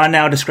 John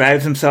now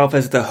describes himself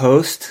as the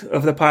host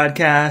of the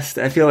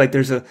podcast. I feel like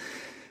there's a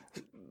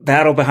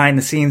battle behind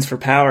the scenes for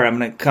power. I'm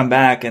going to come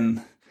back, and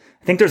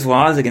I think there's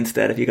laws against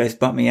that if you guys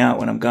bump me out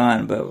when I'm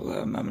gone, but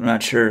I'm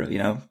not sure.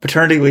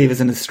 Paternity leave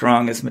isn't as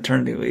strong as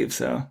maternity leave,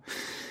 so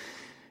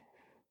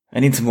I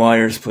need some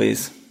lawyers,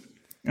 please.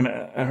 And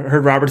I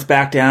heard Robert's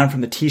back down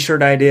from the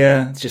t-shirt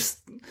idea. It's just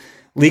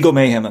legal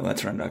mayhem at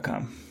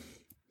letsrun.com.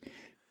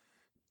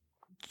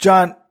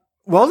 John,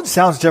 Weldon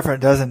sounds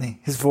different, doesn't he?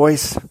 His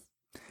voice.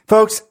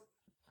 Folks,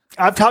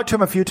 I've talked to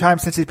him a few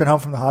times since he's been home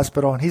from the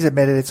hospital, and he's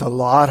admitted it's a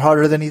lot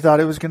harder than he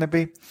thought it was going to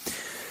be.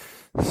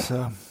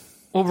 So,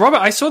 well, Robert,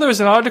 I saw there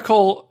was an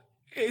article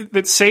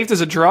that's saved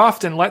as a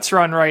draft in Let's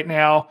Run right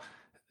now,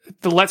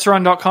 the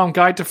letsrun.com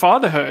guide to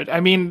fatherhood.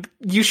 I mean,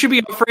 you should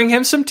be offering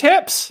him some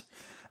tips.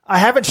 I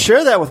haven't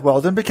shared that with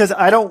Weldon because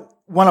I don't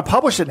want to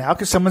publish it now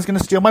because someone's going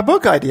to steal my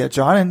book idea,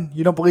 John, and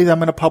you don't believe I'm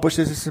going to publish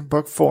this in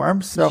book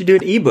form. So you should do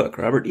an ebook,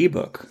 Robert,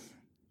 ebook.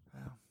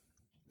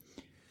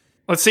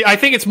 Let's see. I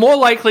think it's more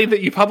likely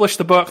that you publish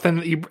the book than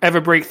that you ever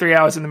break 3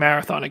 hours in the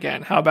marathon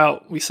again. How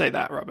about we say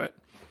that, Robert?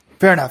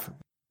 Fair enough.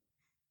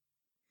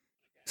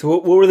 So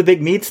what were the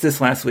big meets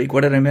this last week?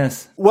 What did I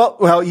miss?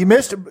 Well,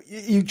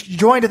 you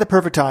joined at the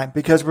perfect time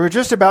because we're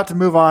just about to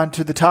move on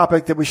to the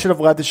topic that we should have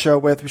led the show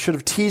with. We should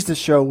have teased the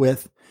show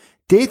with.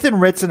 Dathan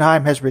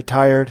Ritzenheim has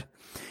retired,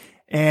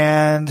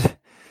 and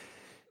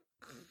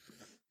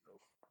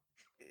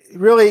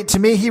really, to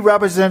me, he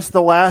represents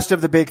the last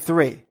of the big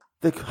three.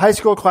 The high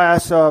school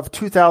class of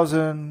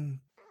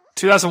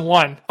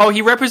 2001. Oh,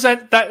 he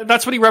represent that.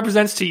 That's what he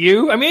represents to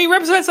you. I mean, he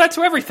represents that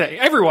to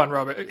everyone,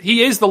 Robert.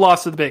 He is the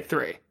loss of the big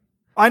three.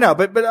 I know,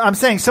 but I'm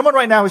saying someone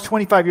right now who's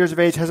 25 years of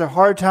age has a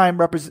hard time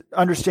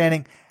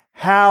understanding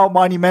how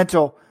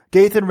monumental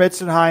Dathan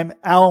Ritzenheim,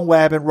 Alan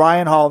Webb, and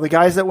Ryan Hall, the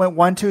guys that went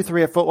 1, 2,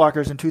 3 at Foot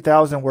Lockers in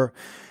 2000 were.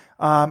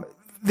 The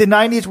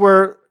 90s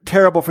were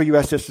terrible for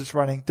U.S. distance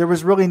running. There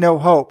was really no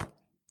hope.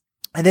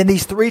 And then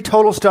these three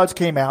total studs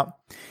came out.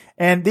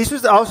 And this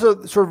was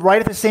also sort of right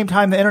at the same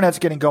time the internet's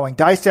getting going.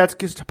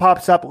 Disstats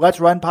pops up. Let's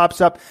Run pops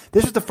up.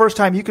 This was the first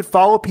time you could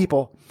follow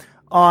people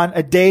on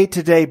a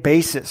day-to-day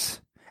basis.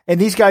 And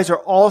these guys are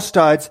all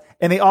studs,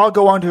 and they all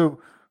go on to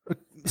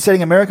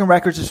setting American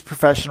records as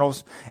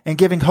professionals and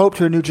giving hope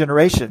to a new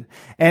generation.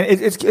 And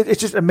it's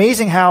just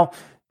amazing how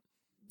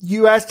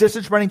U.S.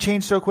 distance running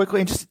changed so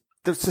quickly and just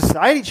the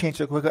society changed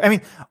so quickly. I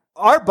mean,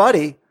 our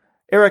buddy,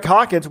 Eric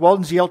Hawkins,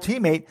 Weldon's Yale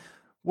teammate,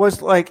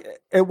 was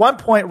at one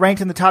point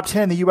ranked in the top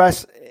 10 in the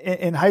U.S.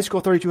 in high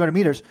school 3,200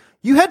 meters.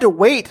 You had to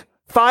wait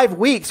 5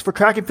 weeks for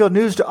Track and Field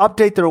News to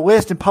update their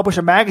list and publish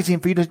a magazine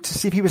for you to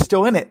see if he was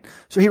still in it.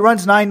 So he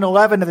runs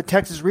 9:11 and the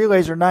Texas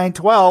Relays are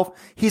 9:12.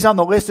 He's on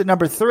the list at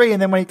number 3.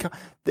 And then when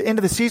the end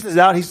of the season is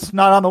out, he's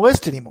not on the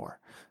list anymore.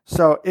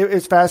 So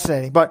it's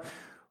fascinating. But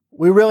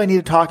we really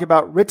need to talk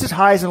about Ritz's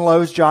highs and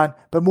lows, John.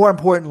 But more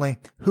importantly,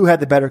 who had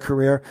the better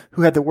career?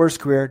 Who had the worst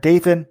career?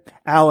 Dathan,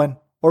 Alan,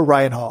 or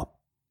Ryan Hall?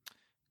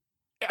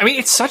 I mean,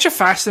 it's such a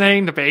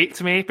fascinating debate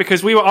to me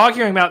because we were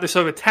arguing about this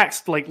over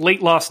text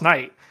late last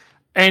night.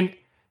 And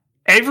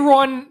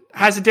everyone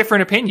has a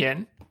different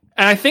opinion.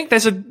 And I think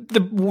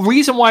the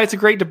reason why it's a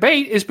great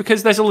debate is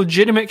because there's a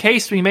legitimate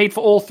case to be made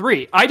for all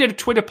three. I did a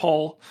Twitter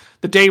poll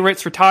the day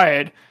Ritz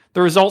retired.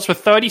 The results were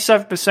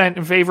 37%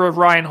 in favor of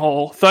Ryan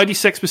Hall,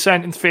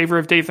 36% in favor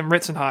of Dathan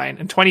Ritzenheim,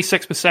 and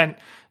 26%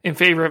 in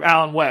favor of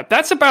Alan Webb.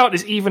 That's about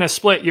as even a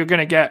split you're going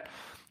to get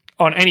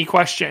on any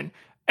question.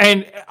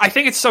 And I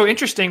think it's so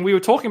interesting. We were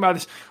talking about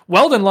this.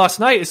 Weldon last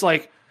night is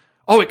like,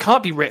 oh, it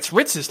can't be Ritz.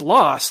 Ritz is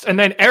lost. And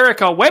then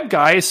Eric, our web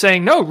guy, is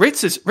saying, no,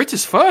 Ritz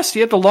is first. He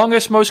had the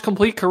longest, most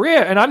complete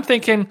career. And I'm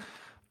thinking,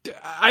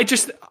 I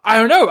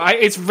don't know.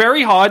 It's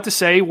very hard to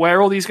say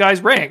where all these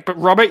guys rank. But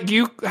Robert,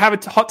 you have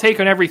a hot take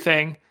on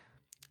everything.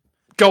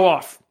 Go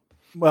off.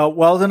 Well,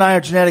 Weldon and I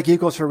are genetic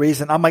equals for a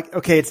reason. I'm like,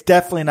 okay, it's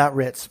definitely not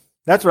Ritz.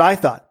 That's what I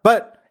thought.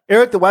 But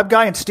Eric, the web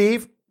guy, and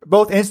Steve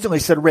both instantly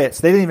said Ritz.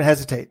 They didn't even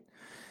hesitate.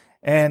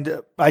 And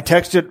I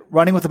texted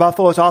Running with the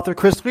Buffalo's author,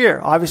 Chris Lear.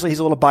 Obviously, he's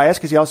a little biased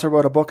because he also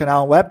wrote a book on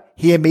Alan Webb.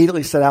 He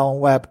immediately said Alan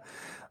Webb.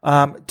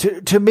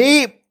 To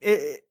me,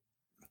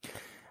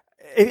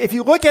 if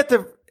you look at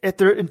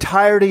the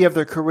entirety of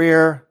their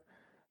career,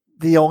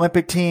 the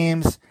Olympic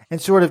teams,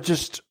 and sort of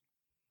just,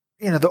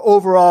 the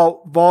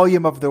overall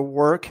volume of their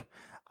work,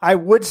 I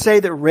would say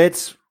that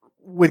Ritz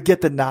would get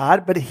the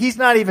nod, but he's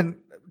not even,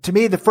 to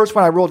me, the first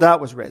one I ruled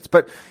out was Ritz,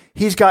 but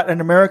he's got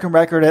an American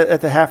record at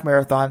the half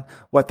marathon.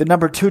 The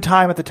number 2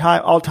 time at the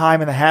time, all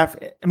time in the half,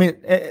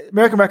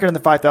 American record in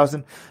the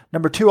 5,000,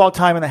 number 2 all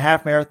time in the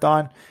half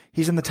marathon.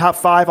 He's in the top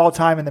 5 all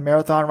time in the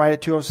marathon, right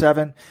at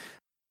 2:07.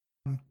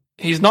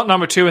 He's not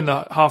number 2 in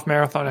the half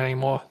marathon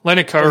anymore.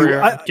 Leonard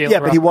Courier and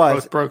Galen but he was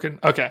both broken.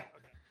 Okay.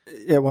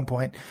 At one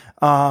point.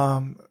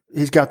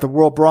 He's got the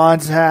world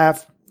bronze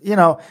half,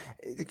 a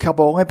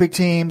couple Olympic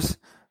teams.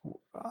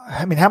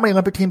 I mean, how many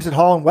Olympic teams did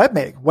Hall and Webb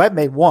make? Webb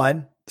made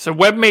one. So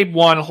Webb made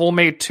one, Hall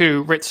made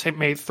two, Ritz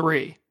made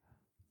three.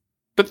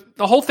 But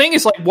the whole thing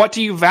is like, what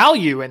do you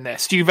value in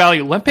this? Do you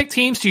value Olympic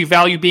teams? Do you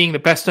value being the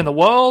best in the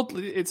world?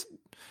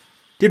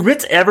 Did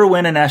Ritz ever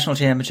win a national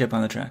championship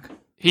on the track?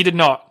 He did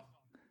not.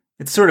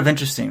 It's sort of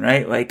interesting,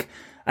 right? Like,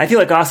 I feel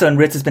like also, and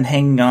Ritz has been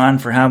hanging on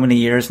for how many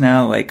years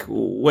now? Like,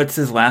 what's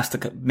his last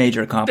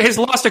major accomplishment? His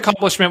last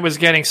accomplishment was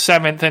getting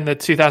 7th in the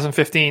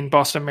 2015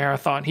 Boston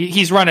Marathon.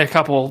 He's run a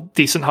couple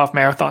decent half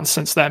marathons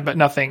since then, but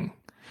nothing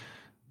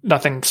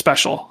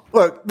special.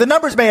 Look, the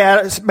numbers may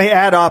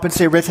add up and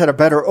say Ritz had a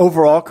better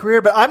overall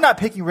career, but I'm not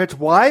picking Ritz.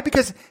 Why?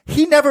 Because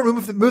he never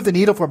moved the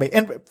needle for me.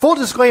 And full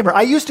disclaimer,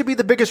 I used to be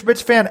the biggest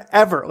Ritz fan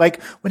ever.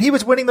 Like, when he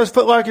was winning those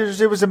Foot Lockers,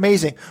 it was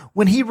amazing.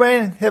 When he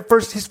ran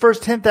his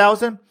first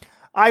 10,000,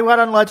 I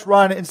went on Let's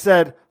Run and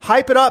said,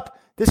 hype it up.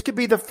 This could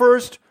be the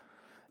first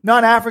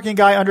non-African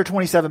guy under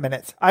 27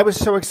 minutes. I was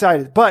so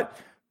excited. But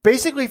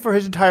basically for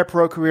his entire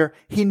pro career,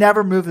 he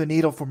never moved the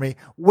needle for me.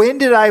 When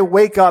did I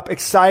wake up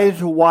excited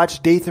to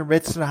watch Dathan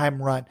Ritzenheim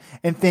run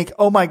and think,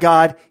 oh my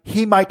God,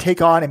 he might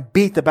take on and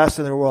beat the best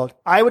in the world?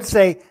 I would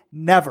say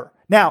never.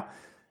 Now,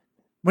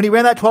 when he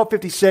ran that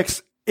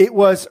 12:56, it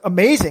was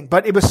amazing,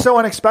 but it was so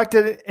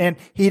unexpected, and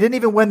he didn't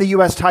even win the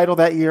U.S. title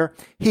that year.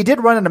 He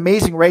did run an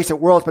amazing race at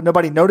Worlds, but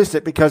nobody noticed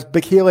it because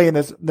Bekele and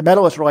the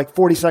medalists were like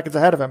 40 seconds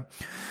ahead of him,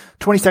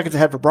 20 seconds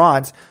ahead for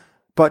bronze.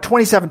 But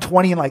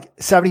 27:20 in like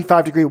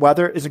 75-degree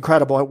weather is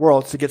incredible at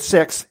Worlds to get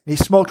 6th. And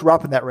he smoked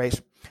Rupp in that race,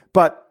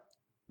 but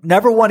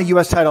never won a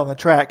U.S. title on the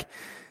track.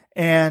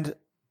 And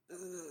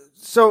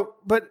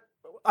but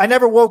I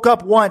never woke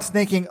up once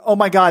thinking, oh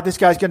my God, this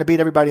guy's going to beat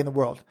everybody in the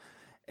world.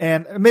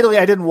 And admittedly,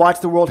 I didn't watch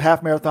the World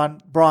Half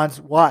Marathon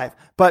Bronze live.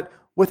 But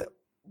with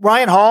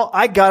Ryan Hall,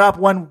 I got up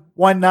one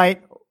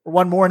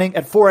morning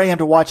at 4 a.m.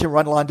 to watch him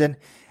run London.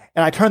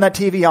 And I turned that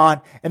TV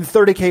on, and the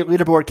 30K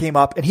leaderboard came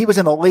up, and he was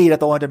in the lead at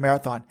the London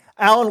Marathon.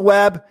 Alan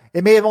Webb,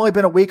 it may have only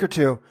been a week or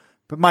two,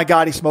 but my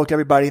God, he smoked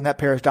everybody in that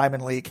Paris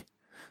Diamond League.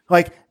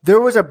 Like, there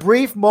was a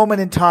brief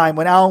moment in time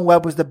when Alan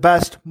Webb was the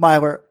best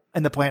miler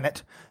in the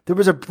planet. There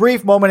was a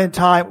brief moment in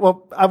time,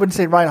 well, I wouldn't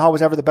say Ryan Hall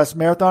was ever the best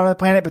marathoner on the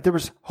planet, but there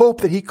was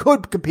hope that he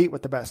could compete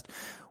with the best.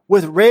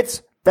 With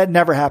Ritz, that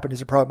never happened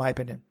as a pro, in my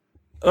opinion.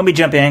 Let me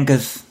jump in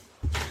because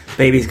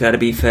baby's got to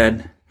be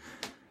fed.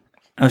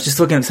 I was just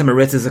looking at some of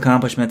Ritz's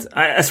accomplishments.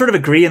 I sort of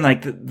agree in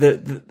like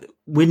the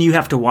when you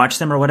have to watch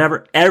them or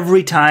whatever.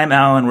 Every time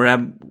Alan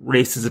Webb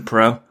raced as a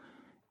pro,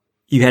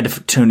 you had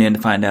to tune in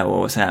to find out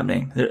what was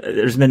happening.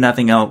 There's been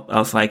nothing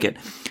else like it.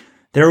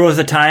 There was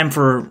a time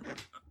for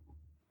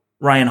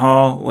Ryan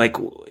Hall, like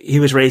he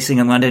was racing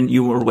in London,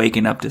 you were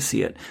waking up to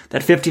see it.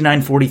 That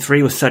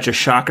 59:43 was such a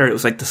shocker. It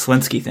was like the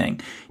Slinsky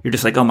thing. You're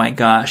just like, oh my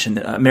gosh, and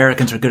the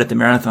Americans are good at the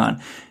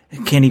marathon.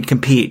 Can he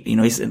compete? You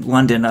know, he's in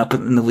London up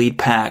in the lead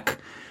pack.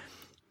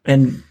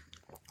 And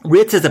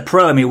Ritz as a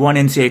pro, I mean, won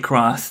NCAA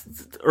cross.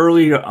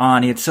 Earlier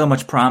on, he had so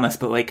much promise,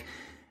 but like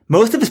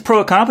most of his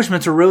pro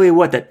accomplishments are really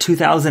that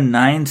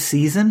 2009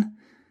 season.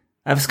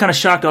 I was kind of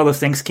shocked all those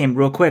things came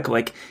real quick.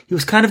 Like he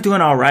was kind of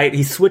doing all right.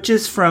 He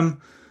switches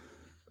from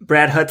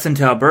Brad Hudson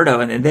to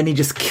Alberto, and then he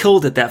just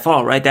killed it that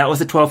fall, right? That was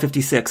the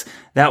 12:56.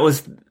 That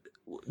was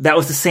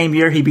the same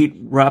year he beat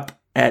Rupp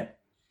at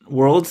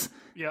Worlds,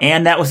 yep.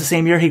 And that was the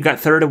same year he got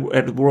third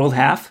at World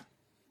Half.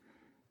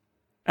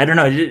 I don't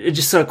know. It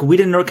just like we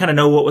didn't kind of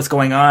know what was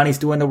going on. He's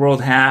doing the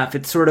World Half.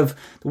 It's sort of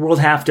the World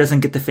Half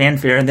doesn't get the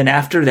fanfare, and then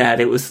after that,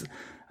 it was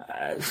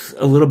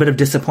a little bit of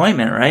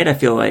disappointment, right? I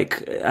feel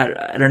like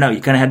I don't know. You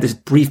kind of had this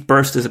brief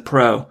burst as a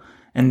pro,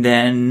 and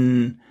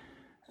then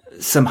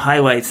some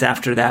highlights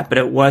after that, but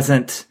it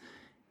wasn't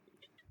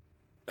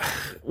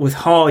with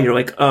Hall. You're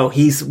like, oh,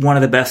 he's one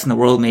of the best in the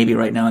world, maybe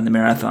right now in the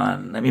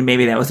marathon. I mean,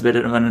 maybe that was a bit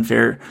of an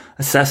unfair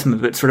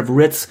assessment, but sort of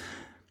Ritz,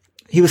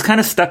 he was kind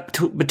of stuck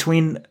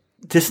between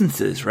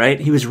distances, right?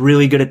 He was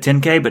really good at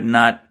 10K, but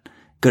not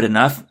good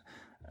enough.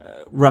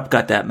 Rupp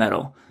got that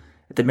medal.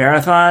 At the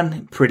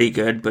marathon, pretty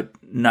good, but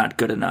not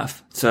good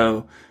enough.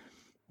 So,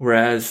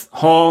 whereas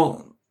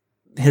Hall,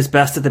 his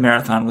best at the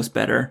marathon was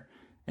better.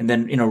 And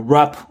then,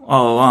 Rupp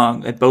all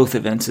along at both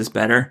events is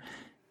better.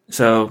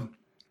 So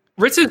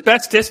Ritz's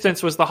best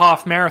distance was the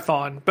half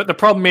marathon, but the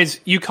problem is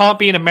you can't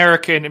be an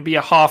American and be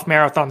a half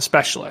marathon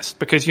specialist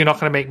because you're not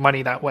going to make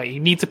money that way. You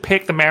need to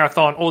pick the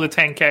marathon or the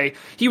 10K.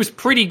 He was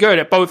pretty good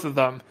at both of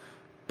them,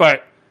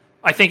 but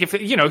I think if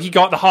he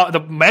got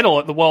the medal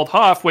at the World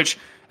Half, which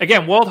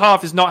again, World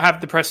Half does not have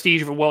the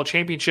prestige of a World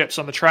Championships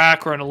on the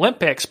track or an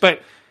Olympics,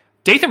 but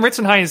Dathan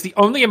Ritzenheim is the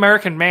only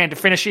American man to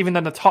finish even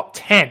in the top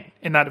 10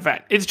 in that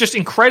event. It's just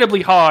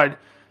incredibly hard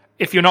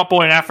if you're not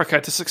born in Africa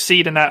to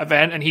succeed in that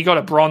event, and he got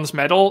a bronze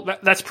medal.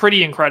 That's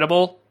pretty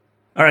incredible.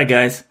 All right,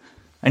 guys.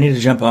 I need to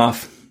jump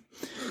off.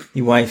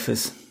 The wife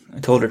I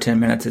told her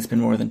 10 minutes. It's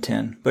been more than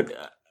 10. But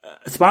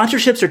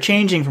sponsorships are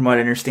changing from what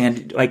I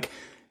understand. Like,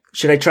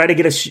 should I try to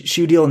get a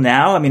shoe deal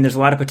now? I mean, there's a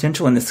lot of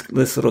potential in this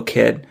little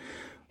kid.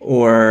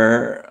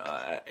 Or,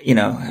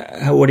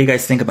 what do you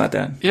guys think about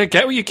that? Yeah,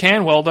 get what you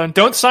can, Weldon.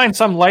 Don't sign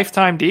some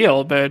lifetime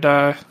deal,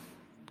 but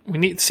we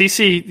need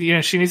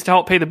Cece, she needs to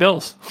help pay the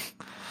bills.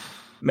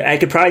 I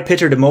could probably pitch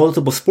her to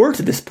multiple sports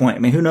at this point. I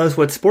mean, who knows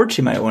what sport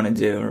she might want to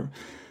do? Or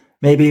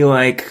maybe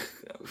like,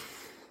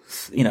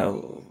 you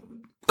know,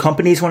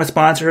 companies want to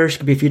sponsor her. She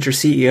could be a future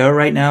CEO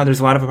right now. There's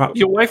a lot of...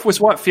 Your wife was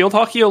what, field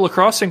hockey or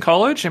lacrosse in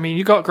college? I mean,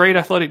 you got great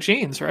athletic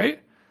genes,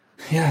 right?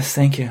 Yes,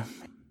 thank you.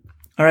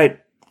 All right,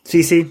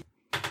 Cece,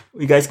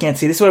 you guys can't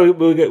see. This is why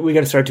we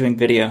got to start doing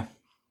video.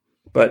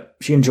 But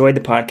she enjoyed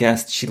the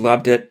podcast. She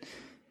loved it.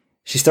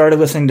 She started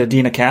listening to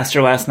Dina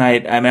Castor last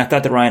night. I mean, I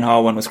thought the Ryan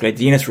Hall one was great.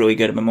 Dina's really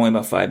good. I'm only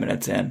about 5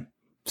 minutes in.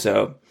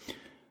 So,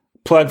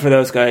 plug for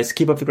those guys.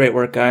 Keep up the great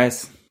work,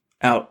 guys.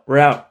 Out. We're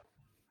out.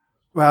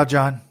 Wow,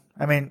 John.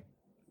 I mean,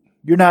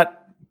 you're not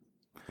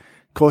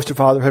close to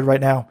fatherhood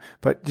right now,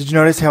 but did you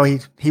notice how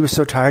he was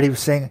so tired? He was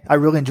saying, I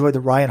really enjoyed the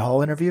Ryan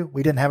Hall interview.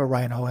 We didn't have a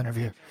Ryan Hall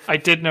interview. I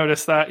did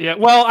notice that, yeah.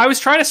 Well, I was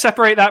trying to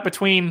separate that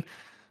between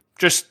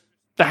just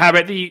the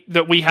habit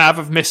that we have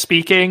of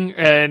misspeaking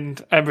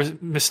and a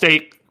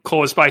mistake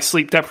caused by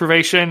sleep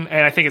deprivation,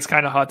 and I think it's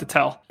kind of hard to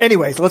tell.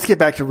 Anyways, let's get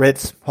back to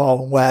Ritz,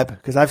 Hall, and Webb,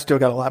 because I've still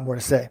got a lot more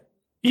to say.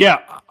 Yeah,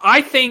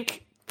 I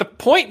think the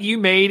point you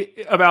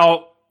made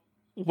about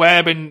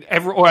Webb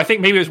or I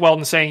think maybe it was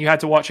Weldon saying you had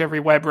to watch every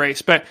Webb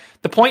race, but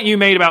the point you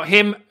made about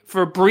him,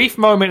 for a brief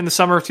moment in the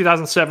summer of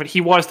 2007, he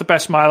was the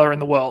best miler in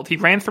the world. He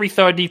ran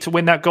 3:30 to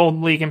win that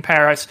Golden League in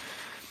Paris.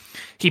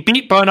 He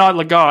beat Bernard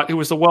Lagat, who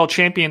was the world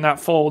champion that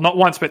fall, not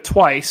once but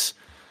twice,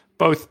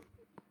 both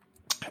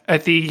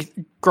at the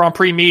Grand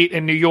Prix meet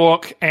in New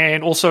York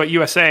and also at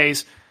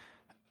USA's.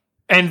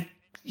 And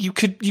you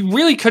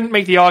really couldn't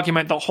make the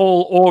argument that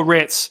Hall or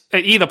Ritz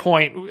at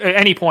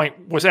any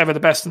point was ever the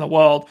best in the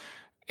world.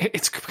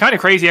 It's kind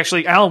of crazy,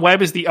 actually. Alan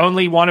Webb is the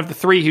only one of the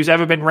three who's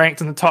ever been ranked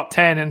in the top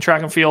 10 in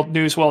Track and Field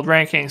News World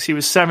Rankings. He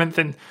was 7th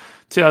in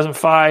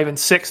 2005 and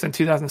 6th in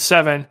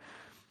 2007.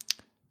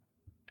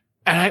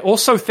 And I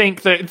also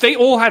think that they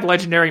all had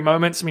legendary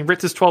moments. I mean,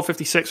 Ritz's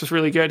 12:56 was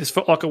really good. His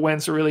Foot Locker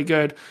wins were really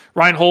good.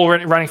 Ryan Hall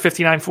running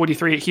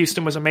 59:43 at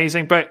Houston was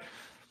amazing. But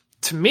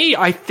to me,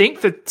 I think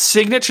the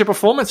signature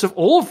performance of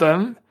all of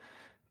them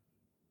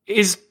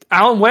is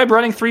Alan Webb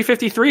running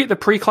 3:53 at the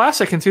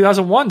Pre-Classic in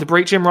 2001 to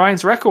break Jim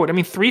Ryan's record. I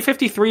mean,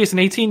 3:53 as an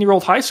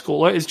 18-year-old high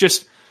schooler is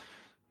just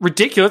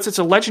ridiculous. It's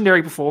a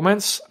legendary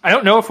performance. I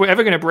don't know if we're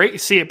ever going to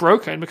see it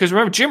broken, because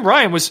remember, Jim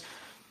Ryan was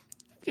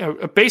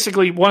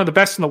basically one of the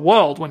best in the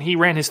world when he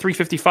ran his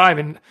 3:55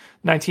 in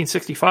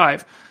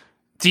 1965.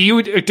 Do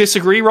you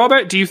disagree,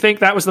 Robert? Do you think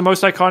that was the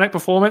most iconic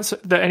performance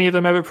that any of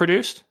them ever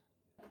produced?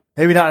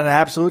 Maybe not in an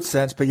absolute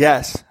sense, but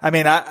yes. I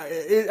mean,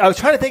 I was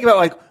trying to think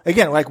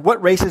about,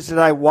 what races did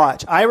I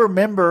watch? I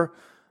remember,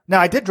 now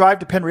I did drive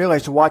to Penn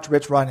Relays to watch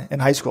Ritz run in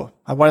high school.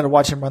 I wanted to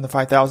watch him run the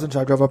 5,000, so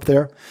I drove up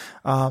there.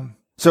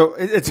 So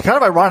it's kind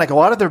of ironic. A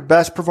lot of their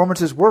best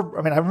performances I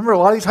remember a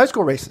lot of these high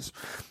school races.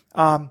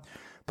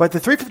 But the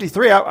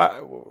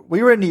 3:53,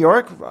 we were in New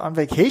York on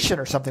vacation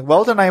or something.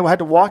 Weldon and I had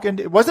to walk in.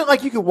 It wasn't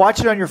like you could watch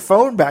it on your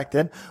phone back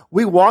then.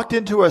 We walked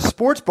into a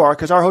sports bar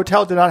because our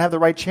hotel did not have the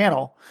right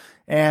channel.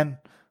 And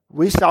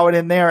we saw it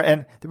in there,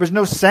 and there was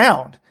no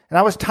sound. And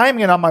I was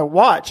timing it on my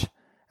watch,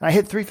 and I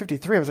hit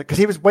 3:53. I was like, because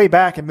he was way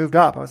back and moved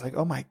up. I was like,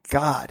 oh my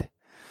God.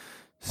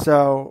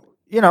 So,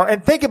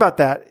 and think about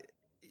that.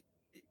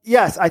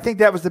 Yes, I think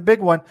that was the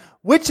big one.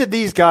 Which of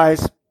these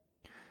guys,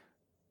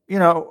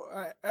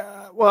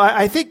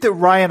 I think that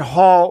Ryan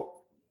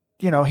Hall,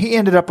 he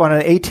ended up on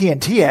an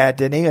AT&T ad,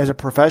 didn't he, as a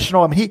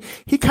professional? I mean,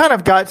 he kind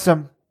of got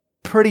some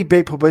pretty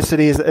big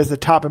publicity as the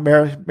top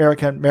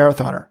American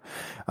marathoner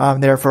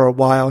there for a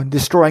while, and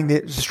destroying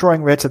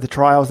Ritz at the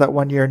trials that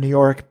one year in New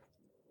York.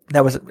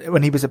 That was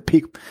when he was at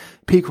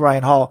peak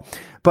Ryan Hall.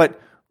 But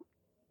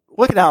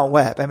look at Alan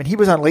Webb. I mean, he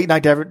was on Late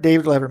Night David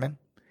Letterman.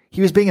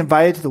 He was being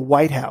invited to the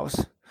White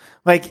House.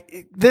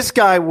 Like, this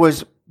guy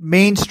was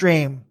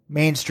mainstream.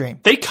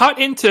 They cut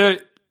into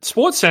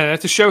SportsCenter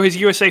to show his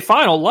USA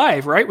final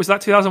live, right? Was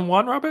that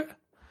 2001, Robert?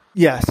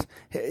 Yes.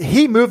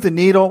 He moved the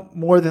needle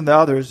more than the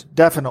others,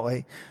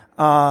 definitely.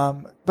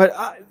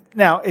 But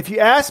now, if you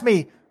ask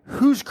me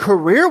whose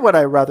career would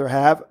I rather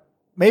have,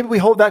 maybe we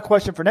hold that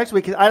question for next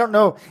week, because I don't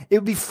know. It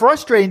would be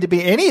frustrating to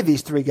be any of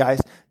these three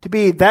guys, to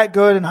be that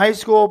good in high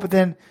school, but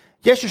then,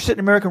 yes, you're setting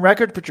American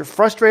records, but you're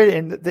frustrated,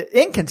 and the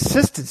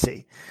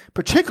inconsistency,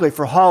 particularly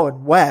for Hall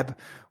and Webb,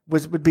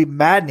 would be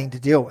maddening to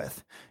deal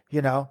with,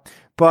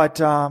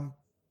 But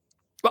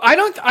I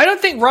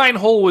don't think Ryan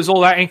Hall was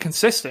all that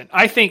inconsistent.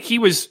 I think he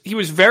was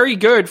very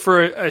good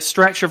for a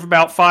stretch of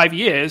about 5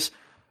 years,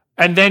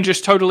 and then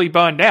just totally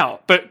burned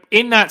out. But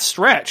in that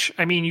stretch,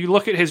 I mean, you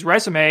look at his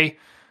resume.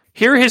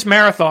 Here are his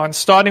marathons,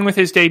 starting with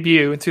his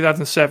debut in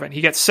 2007.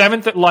 He gets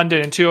 7th at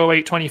London in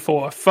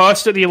 2:08:24,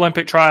 1st at the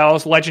Olympic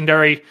trials,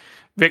 legendary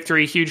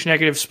victory, huge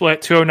negative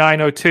split,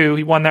 2:09:02.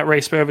 He won that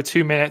race by over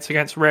 2 minutes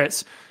against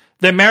Ritz.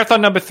 Then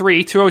marathon number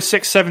 3,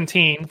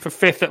 2:06:17 for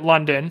 5th at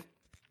London.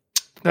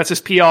 That's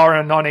his PR on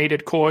a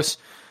non-aided course.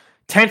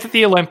 10th at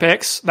the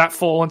Olympics that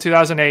fall in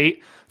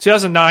 2008.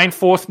 2009,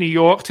 4th New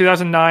York.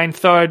 2009,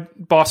 3rd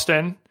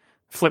Boston.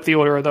 Flip the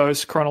order of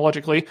those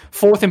chronologically.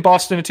 4th in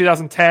Boston in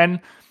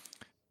 2010.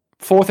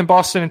 4th in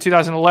Boston in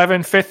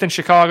 2011. 5th in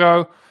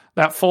Chicago.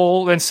 that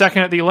fall, then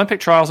second at the Olympic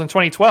trials in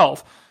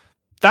 2012.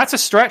 That's a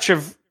stretch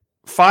of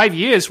 5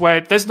 years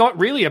where there's not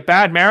really a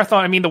bad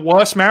marathon. I mean, the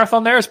worst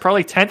marathon there is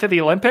probably 10th at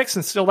the Olympics,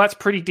 and still that's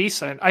pretty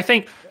decent. I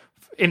think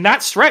in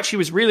that stretch, he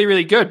was really,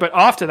 really good. But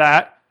after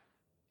that,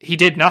 he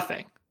did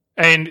nothing.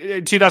 And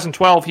in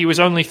 2012, he was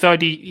only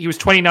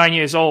 29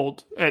 years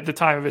old at the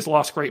time of his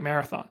last great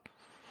marathon.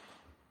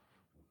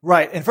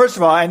 Right. And first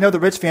of all, I know the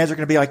Ritz fans are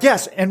going to be like,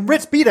 yes, and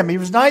Ritz beat him. He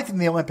was 9th in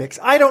the Olympics.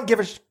 I don't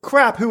give a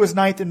crap who was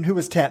 9th and who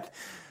was 10th.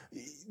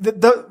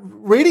 The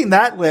reading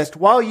that list,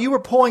 while you were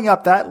pulling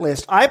up that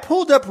list, I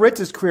pulled up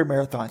Ritz's career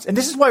marathons. And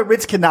this is why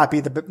Ritz cannot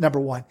be the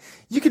number one.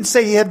 You can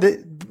say he had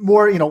the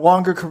more,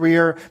 longer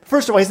career.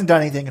 First of all, he hasn't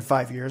done anything in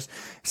 5 years.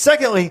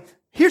 Secondly,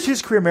 here's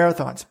his career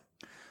marathons.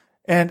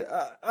 And,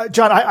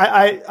 John,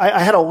 I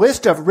had a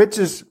list of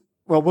Ritz's,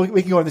 well,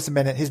 we can go into this in a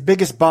minute, his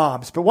biggest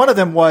bombs, but one of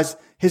them was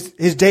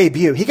his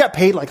debut. He got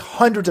paid like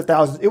hundreds of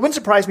thousands. It wouldn't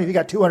surprise me if he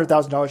got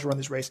 $200,000 to run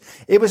this race.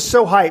 It was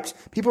so hyped.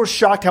 People were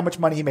shocked how much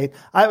money he made.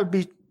 I would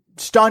be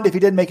stunned if he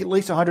didn't make at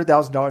least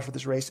 $100,000 for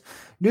this race.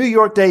 New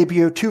York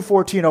debut,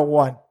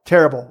 2:14:01.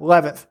 Terrible.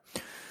 11th.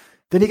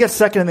 Then he got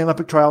second in the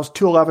Olympic trials,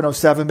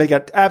 2:11:07. They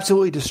got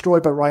absolutely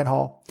destroyed by Ryan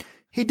Hall.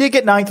 He did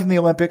get 9th in the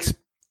Olympics.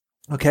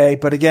 Okay.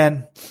 But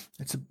again,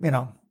 it's, I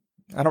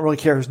don't really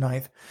care who's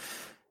 9th.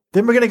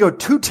 Then we're going to go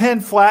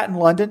 2:10 flat in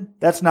London.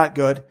 That's not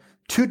good.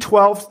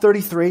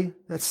 2:12:33.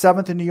 That's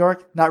 7th in New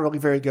York. Not really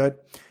very good.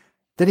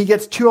 Then he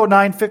gets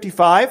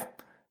 2:09:55,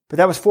 but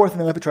that was 4th in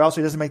the Olympic trial, so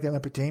he doesn't make the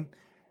Olympic team.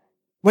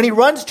 When he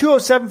runs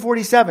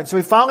 2:07:47, so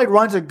he finally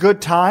runs a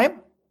good time,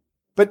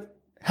 but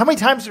how many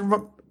times did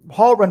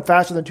Hall run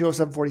faster than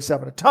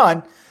 2:07:47? A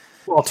ton.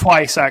 Well,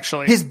 twice,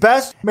 actually. His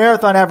best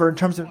marathon ever in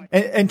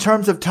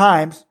terms of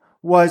times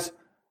was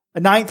a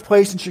 9th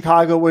place in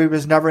Chicago, where he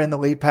was never in the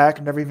lead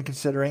pack, never even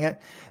considering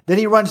it. Then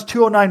he runs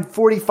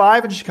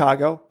 2:09:45 in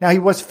Chicago. Now he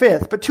was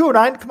 5th, but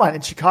 2:09, come on,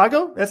 in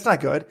Chicago? That's not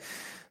good.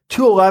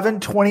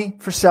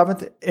 2:11:20 for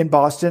 7th in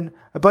Boston.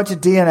 A bunch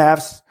of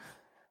DNFs.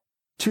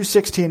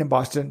 2:16 in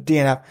Boston,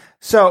 DNF.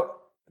 So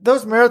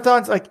those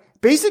marathons,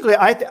 basically,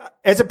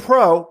 as a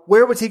pro,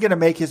 where was he going to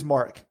make his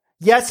mark?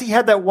 Yes, he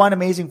had that one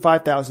amazing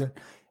 5,000,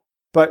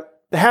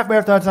 but the half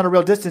marathon's not a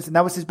real distance, and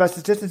that was his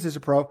best distance as a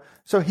pro.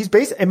 So he's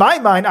in my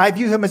mind, I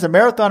view him as a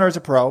marathoner as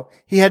a pro.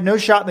 He had no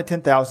shot in the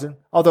 10,000,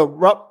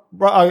 although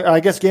I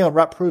guess Galen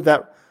Rupp proved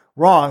that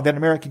wrong, that an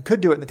American could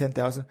do it in the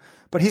 10,000.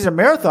 But he's a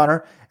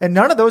marathoner, and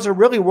none of those are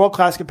really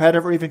world-class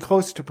competitive or even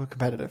close to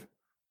competitive.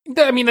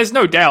 I mean, there's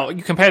no doubt.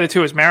 You compare the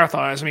two as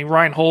marathoners. I mean,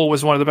 Ryan Hall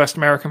was one of the best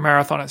American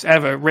marathoners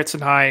ever.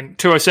 Ritzenhein,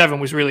 2:07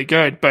 was really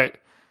good, but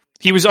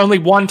he was only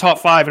one top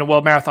 5 in a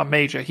world marathon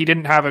major. He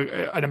didn't have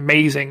an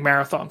amazing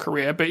marathon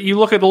career, but you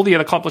look at all the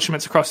other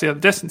accomplishments across the other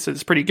distances,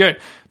 it's pretty good.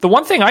 The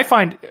one thing I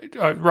find,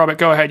 Robert,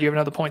 go ahead. You have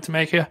another point to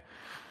make here?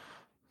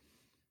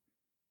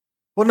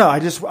 Well, no,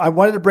 I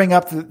wanted to bring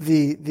up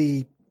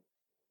the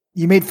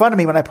you made fun of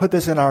me when I put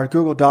this in our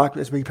Google Doc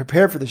as we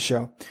prepared for the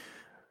show.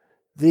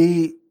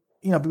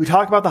 We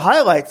talked about the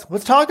highlights.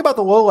 Let's talk about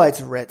the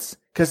lowlights of Ritz,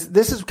 because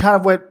this is kind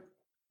of what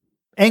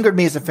angered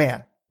me as a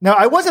fan. Now,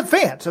 I was a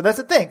fan, so that's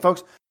the thing,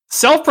 folks.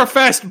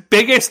 Self-professed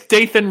biggest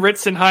Dathan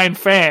Ritzenhein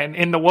fan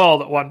in the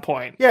world at one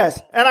point. Yes,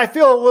 and I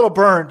feel a little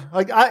burned.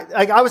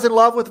 I was in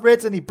love with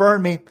Ritz, and he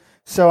burned me.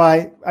 So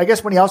I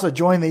guess when he also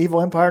joined the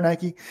evil empire,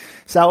 Nike,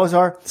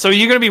 Salazar. So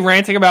you're going to be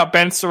ranting about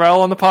Ben Sorrell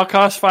on the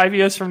podcast 5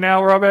 years from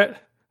now, Robert?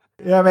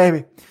 Yeah,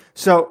 maybe.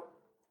 So,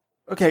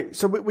 okay,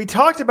 so we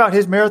talked about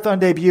his marathon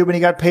debut when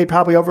he got paid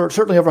certainly over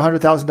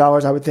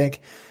 $100,000, I would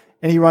think,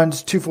 and he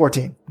runs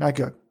 2:14. Not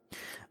good.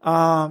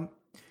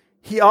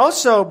 He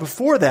also,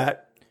 before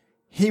that,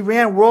 he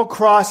ran World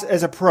Cross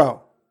as a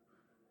pro.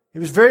 He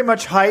was very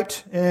much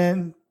hyped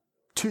in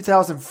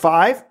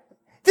 2005.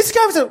 This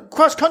guy was a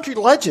cross-country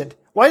legend.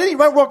 Why didn't he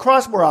run World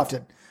Cross more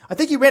often? I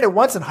think he ran it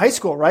once in high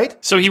school, right?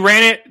 So he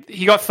ran it,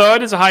 he got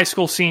 3rd as a high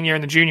school senior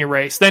in the junior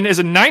race. Then as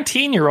a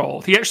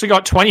 19-year-old, he actually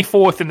got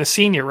 24th in the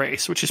senior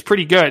race, which is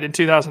pretty good in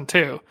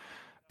 2002.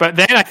 But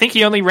then I think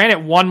he only ran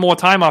it one more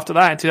time after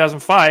that in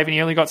 2005, and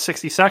he only got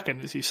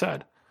 62nd, as you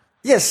said.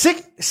 Yeah,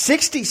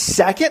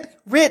 62nd?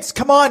 Ritz,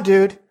 come on,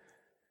 dude.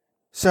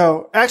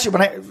 So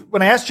actually,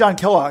 when I asked John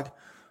Kellogg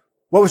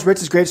what was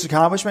Ritz's greatest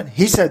accomplishment,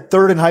 he said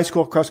 3rd in high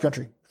school cross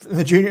country in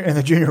the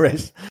junior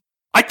race.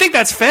 I think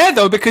that's fair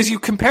though, because you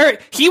compare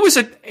it. He was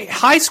a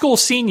high school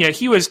senior.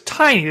 He was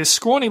tiny, this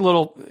scrawny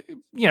little,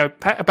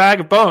 bag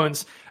of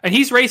bones, and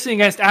he's racing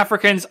against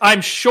Africans.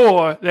 I'm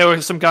sure there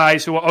were some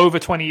guys who were over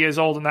 20 years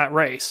old in that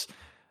race,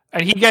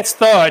 and he gets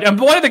 3rd. And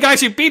one of the guys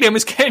who beat him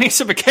is Kenny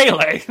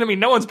Sibakele. I mean,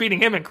 no one's beating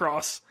him in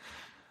cross.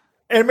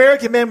 And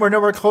American men were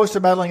nowhere close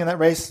to medaling in that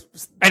race.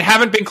 And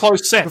haven't been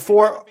close since.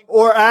 Before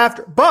or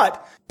after.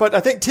 But I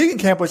think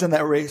Tegenkamp was in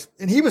that race,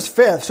 and he was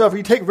 5th. So if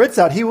you take Ritz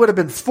out, he would have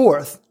been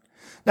 4th.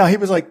 Now, he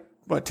was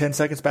 10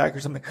 seconds back or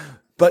something.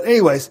 But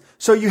anyways,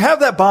 so you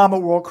have that bomb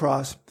at World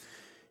Cross.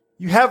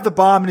 You have the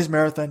bomb in his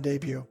marathon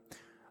debut.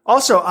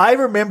 Also, I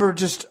remember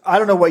I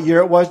don't know what year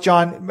it was,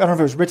 John. I don't know if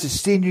it was Ritz's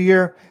senior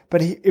year,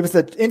 but it was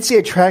the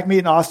NCAA track meet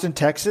in Austin,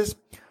 Texas,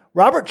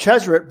 Robert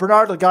Cheserett,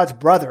 Bernard Lagat's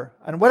brother,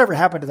 and whatever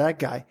happened to that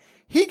guy,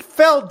 he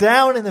fell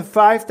down in the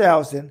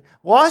 5,000,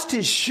 lost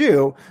his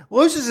shoe,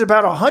 loses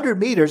about 100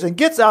 meters, and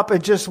gets up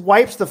and just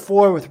wipes the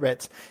floor with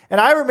Ritz.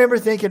 And I remember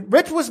thinking,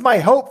 Ritz was my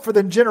hope for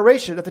the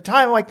generation. At the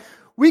time, I'm like,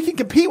 we can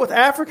compete with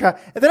Africa.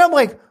 And then I'm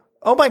like,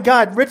 oh my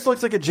God, Ritz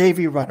looks like a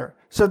JV runner.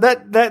 So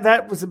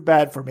that wasn't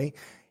bad for me.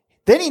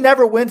 Then he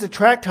never wins a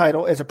track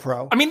title as a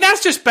pro. I mean,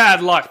 that's just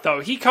bad luck,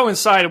 though. He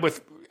coincided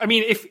with, I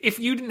mean, if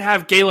you didn't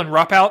have Galen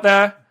Rupp out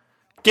there,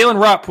 Galen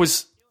Rupp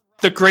was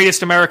the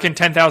greatest American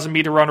 10,000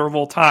 meter runner of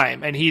all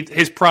time, and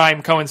his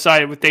prime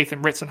coincided with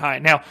Dathan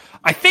Ritzenheim. Now,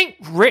 I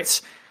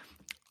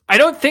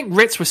don't think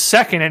Ritz was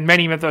second in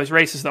many of those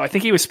races, though. I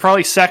think he was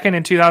probably second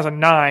in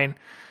 2009.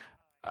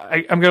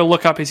 I'm going to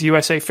look up his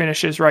USA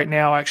finishes right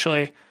now,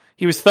 actually.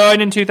 He was third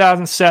in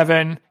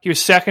 2007. He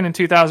was second in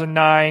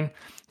 2009.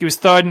 He was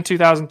third in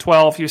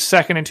 2012. He was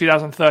second in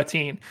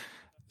 2013.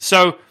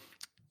 So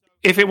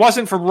if it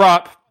wasn't for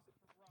Rupp,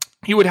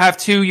 he would have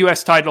 2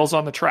 U.S. titles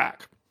on the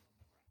track.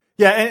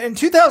 Yeah, and in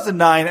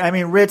 2009, I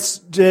mean, Ritz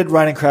did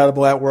run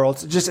incredible at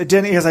Worlds. It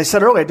didn't, as I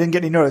said earlier, it didn't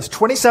get any notice.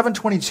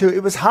 27-22, it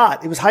was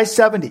hot. It was high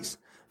 70s.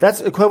 That's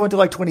equivalent to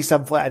like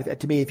 27 flat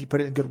to me if you put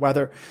it in good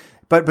weather.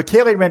 But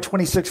Bekele ran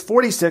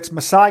 26-46.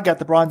 Masai got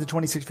the bronze in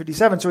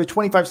 26-57, so he's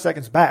 25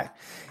 seconds back.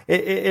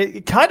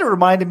 It kind of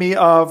reminded me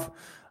of,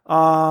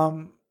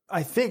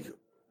 I think,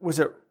 was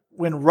it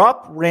when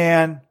Rupp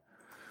ran,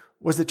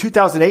 was it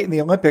 2008 in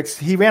the Olympics?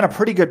 He ran a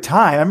pretty good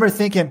time. I remember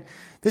thinking,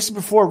 this is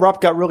before Rupp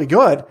got really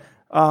good.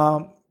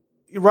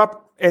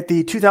 Rupp at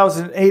the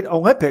 2008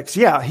 Olympics,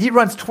 yeah, he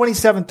runs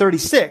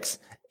 27:36.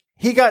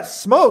 He got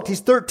smoked.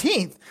 He's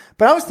 13th.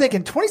 But I was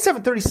thinking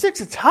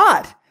 27:36, it's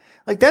hot.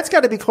 Like that's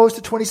got to be close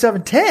to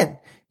 27:10,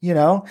 you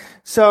know?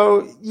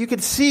 So you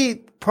could see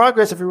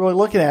progress if you're really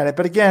looking at it.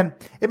 But again,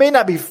 it may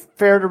not be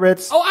fair to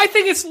Ritz. Oh, I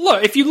think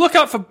if you look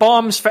up for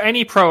bombs for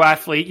any pro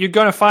athlete, you're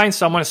going to find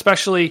someone,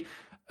 especially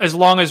as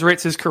long as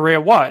Ritz's career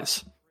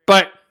was.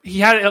 But he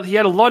had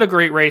a lot of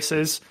great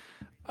races.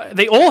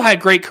 They all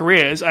had great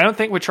careers. I don't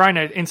think we're trying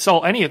to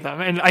insult any of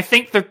them. And I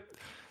think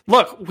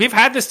we've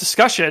had this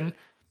discussion.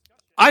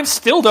 I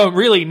still don't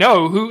really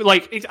know who, I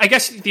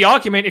guess the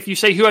argument, if you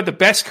say who had the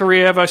best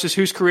career versus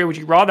whose career would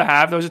you rather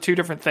have, those are two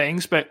different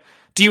things. But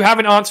do you have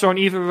an answer on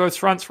either of those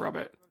fronts,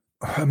 Robert?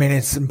 I mean,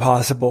 it's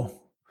impossible.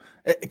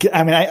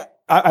 I mean,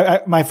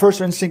 my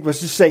first instinct was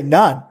to say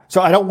none.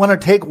 So I don't want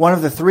to take one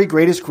of the 3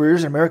 greatest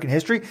careers in American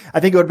history. I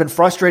think it would have been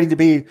frustrating to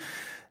be,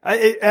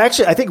 I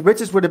think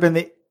Ritz's would have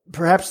been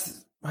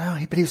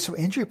but he was so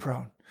injury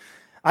prone.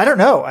 I don't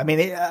know. I mean,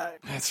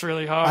 it's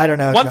really hard. I don't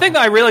know. One thing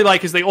that I really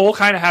like is they all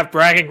kind of have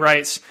bragging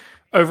rights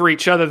over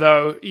each other,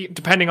 though,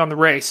 depending on the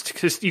race.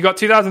 Because you got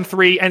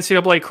 2003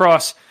 NCAA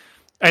Cross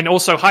and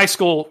also high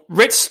school.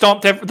 Ritz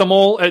stomped them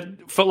all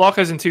at Foot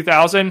Lockers in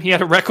 2000. He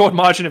had a record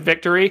margin of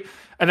victory.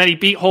 And then he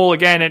beat Hall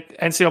again at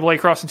NCAA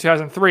Cross in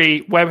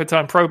 2003. Webb had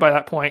turned pro by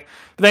that point.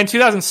 But then in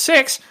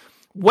 2006,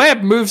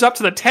 Webb moves up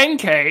to the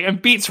 10K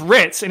and beats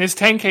Ritz in his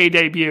 10K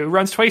debut,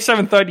 runs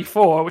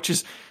 27:34, which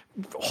is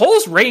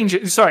Hall's range.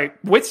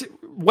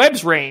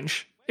 Webb's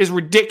range is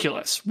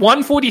ridiculous.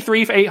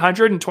 143 for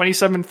 800 and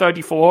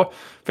 27:34 for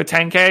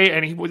 10K,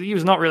 and he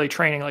was not really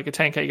training like a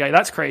 10K guy.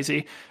 That's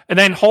crazy. And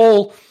then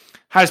Hall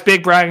has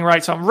big bragging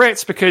rights on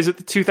Ritz because at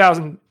the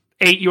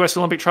 2008 U.S.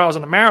 Olympic trials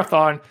on the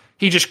marathon,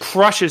 he just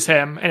crushes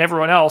him and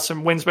everyone else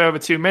and wins by over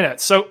 2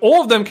 minutes. So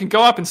all of them can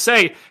go up and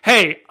say,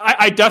 hey,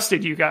 I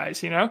dusted you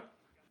guys, you know?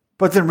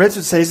 But then Ritz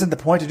would say, isn't the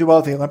point to do well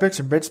at the Olympics?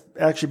 And Ritz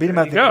actually beat him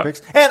at the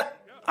Olympics. And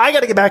I got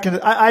to get back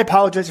into I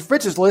apologize. If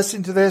Ritz is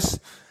listening to this,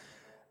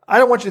 I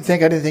don't want you to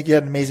think I didn't think you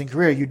had an amazing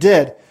career. You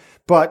did.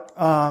 But,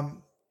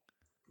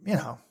 you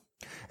know,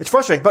 it's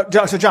frustrating. But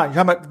so, John,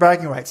 you're talking about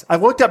bragging rights. I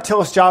looked up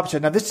Tillis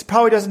Jobson. Now, this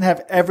probably doesn't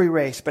have every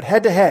race, but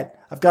head to head,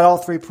 I've got all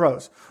 3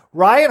 pros.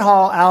 Ryan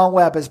Hall, Alan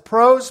Webb as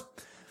pros.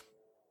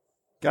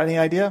 Got any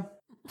idea?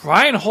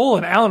 Ryan Hall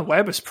and Alan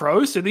Webb as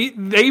pros? Did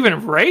they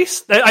even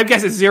race? I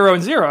guess it's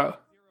 0-0.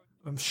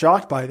 I'm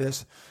shocked by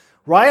this.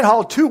 Ryan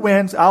Hall, 2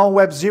 wins. Alan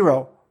Webb,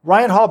 0.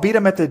 Ryan Hall beat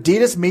him at the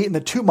Adidas meet in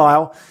the 2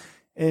 mile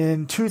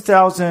in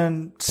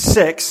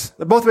 2006.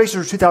 Both races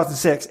were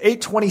 2006.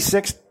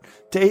 8:26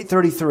 to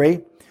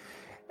 8:33.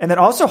 And then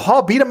also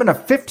Hall beat him in a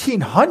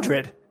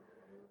 1500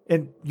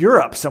 in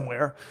Europe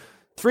somewhere.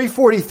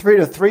 343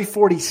 to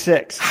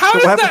 346. How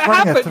does that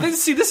happen?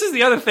 See, this is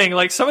the other thing.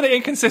 Like some of the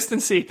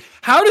inconsistency.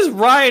 How does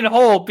Ryan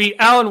Hall beat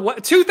Alan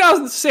Webb?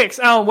 2006,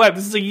 Alan Webb.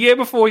 This is a year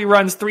before he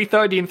runs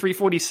 330 and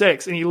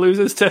 346, and he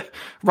loses to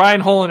Ryan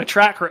Hall in a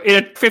track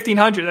in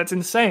 1500. That's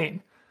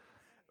insane.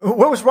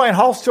 What was Ryan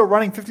Hall still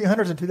running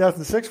 1500s in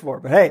 2006 for?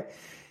 But hey,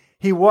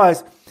 he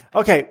was.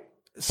 Okay,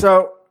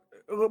 so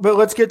but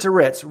let's get to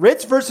Ritz.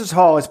 Ritz versus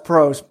Hall as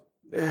pros.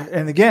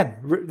 And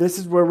again, this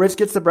is where Ritz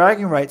gets the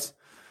bragging rights.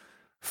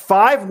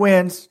 5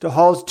 wins to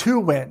Hall's 2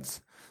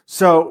 wins.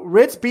 So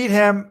Ritz beat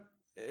him,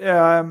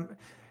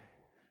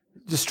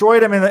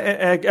 destroyed him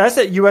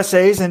at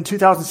USA's in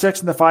 2006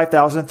 in the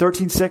 5,000,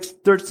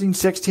 13-16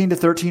 to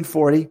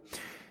 1340.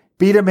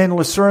 Beat him in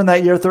Lucerne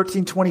that year,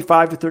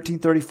 1325 to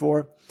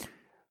 1334.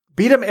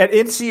 beat him at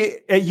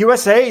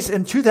USA's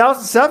in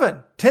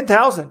 2007,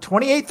 10,000,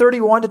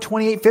 28-31 to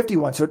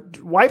 28-51. So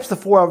it wipes the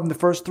four of them the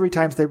first three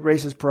times they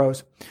race as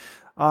pros.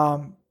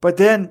 But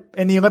then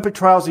in the Olympic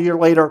trials a year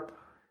later,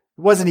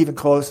 it wasn't even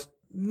close.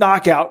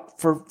 Knockout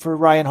for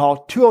Ryan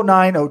Hall,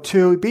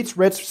 209.02. He beats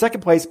Ritz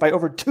second place by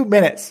over 2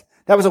 minutes.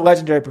 That was a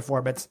legendary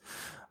performance.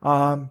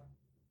 But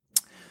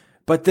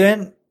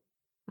then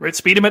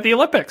Ritz beat him at the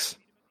Olympics.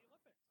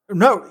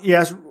 No,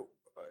 yes,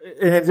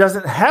 and it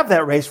doesn't have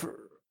that race.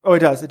 It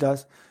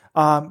does.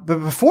 But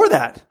before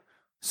that,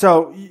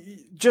 so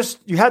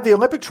you had the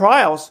Olympic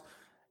trials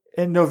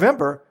in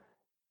November.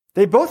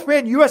 They both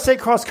ran USA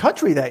cross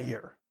country that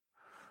year.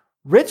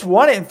 Ritz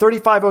won it in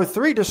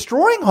 35.03,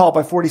 destroying Hall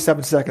by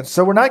 47 seconds.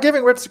 So we're not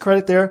giving Ritz the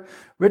credit there.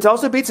 Ritz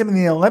also beats him in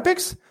the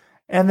Olympics,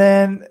 and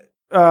then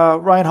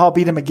Ryan Hall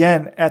beat him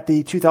again at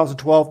the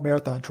 2012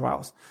 marathon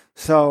trials.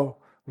 So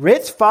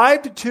Ritz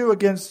 5-2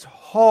 against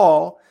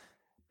Hall,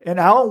 and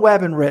Alan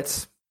Webb and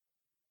Ritz.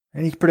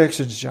 Any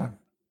predictions, John?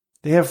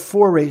 They have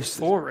 4 races.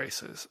 4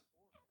 races.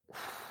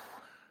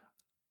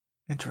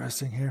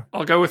 Interesting here.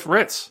 I'll go with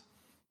Ritz.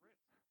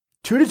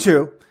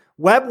 2-2.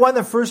 Webb won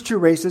the first 2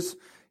 races.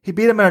 He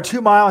beat him in a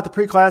 2-mile at the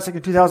Pre-Classic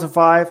in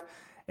 2005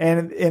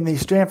 and in the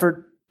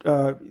Stanford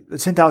the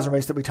 10,000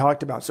 race that we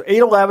talked about. So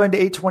 8:11 to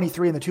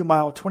 8:23 in the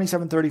 2-mile,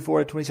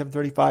 27:34 to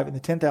 27:35 in the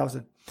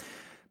 10,000.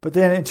 But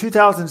then in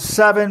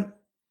 2007,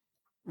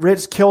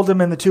 Ritz killed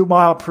him in the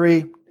 2-mile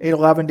pre,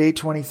 8:11 to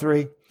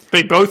 8:23.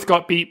 They both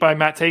got beat by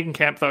Matt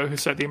Tegenkamp, though, who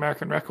set the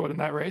American record in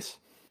that race.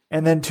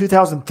 And then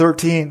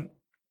 2013,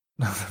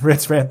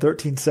 Ritz ran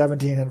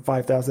 13:17 in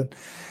 5,000.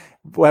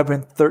 Webb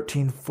ran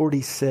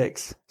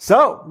 13:46.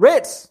 So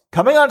Ritz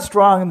coming on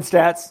strong in the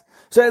stats.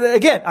 So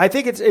again, I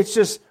think it's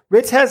just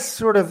Ritz has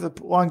sort of the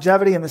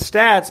longevity in the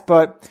stats,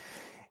 but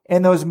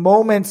in those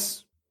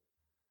moments,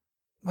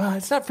 well,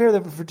 it's not fair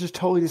that we're just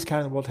totally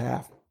discounting the world to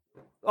half.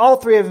 All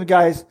 3 of the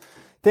guys,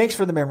 thanks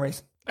for the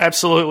memories.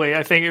 Absolutely.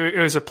 I think it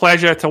was a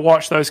pleasure to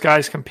watch those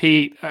guys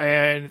compete,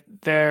 and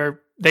they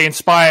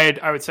inspired,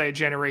 I would say, a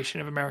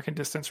generation of American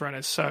distance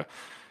runners. So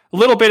a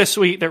little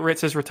bittersweet that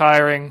Ritz is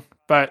retiring,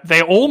 but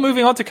they're all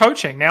moving on to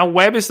coaching. Now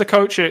Webb is the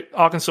coach at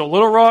Arkansas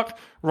Little Rock.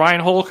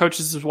 Ryan Hall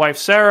coaches his wife,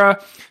 Sarah,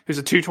 who's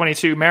a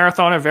 2:22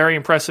 marathoner, very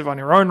impressive on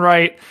her own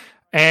right.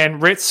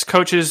 And Ritz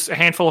coaches a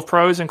handful of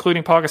pros,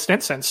 including Parker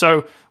Stinson.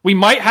 So we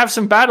might have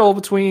some battle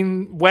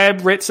between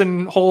Webb, Ritz,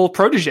 and Hall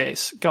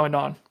proteges going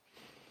on.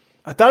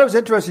 I thought it was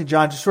interesting,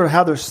 John, just sort of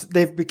how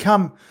they've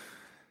become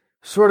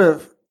sort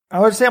of, I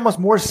would say almost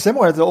more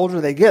similar the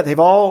older they get. They've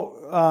all,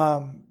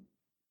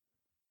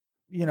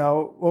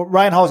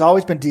 Ryan Hall has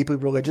always been deeply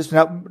religious.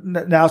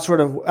 Now sort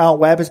of Al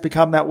Webb has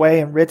become that way,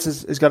 and Ritz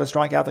has got a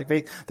strong Catholic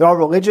faith. They're all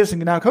religious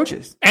and now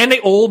coaches. And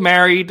they all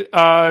married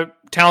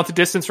talented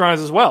distance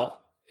runners as well,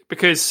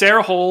 because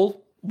Sarah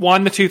Hall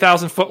won the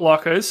 2,000 Foot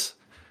Lockers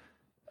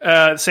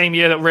the same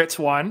year that Ritz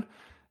won.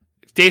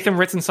 Dathan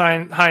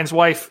Ritzenhein's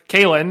wife,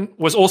 Kaylin,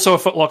 was also a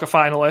Foot Locker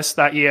finalist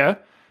that year.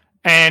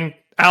 And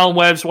Alan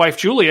Webb's wife,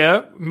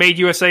 Julia, made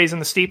USAs in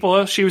the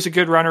steeple. She was a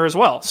good runner as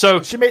well.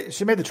 So she made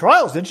the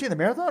trials, didn't she, in the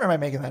marathon? Or am I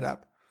making that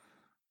up?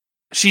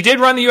 She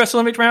did run the U.S.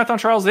 Olympic Marathon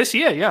trials this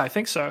year. Yeah, I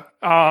think so.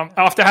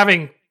 After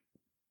having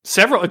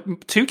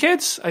 2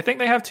 kids, I think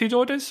they have 2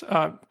 daughters.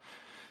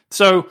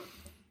 So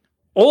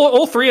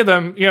all 3 of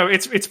them,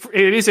 it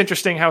is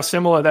interesting how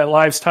similar their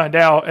lives turned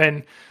out.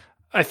 And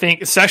I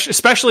think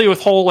especially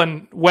with Hall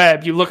and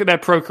Webb, you look at their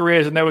pro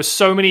careers and there were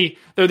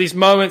these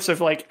moments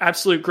of like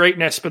absolute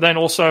greatness, but then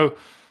also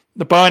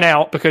the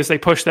burnout because they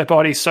pushed their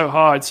bodies so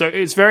hard. So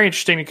it's very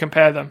interesting to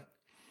compare them.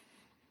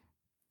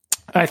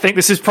 I think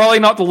this is probably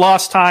not the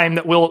last time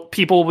that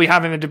people will be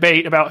having a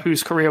debate about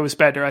whose career was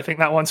better. I think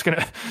that one's going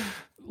to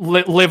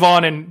live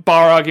on in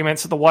bar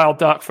arguments at the Wild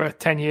Duck for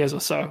 10 years or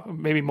so,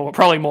 maybe more,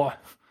 probably more.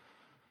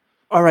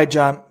 All right,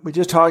 John, we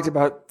just talked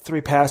about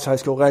 3 past high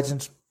school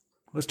legends.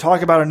 Let's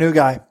talk about a new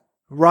guy.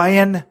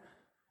 Ryan,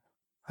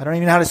 I don't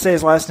even know how to say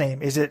his last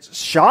name. Is it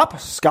Schoppe?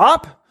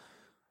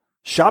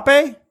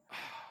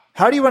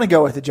 How do you want to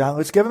go with it, John?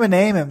 Let's give him a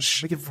name and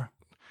we can...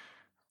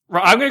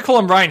 I'm going to call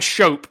him Ryan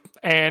Schoppe,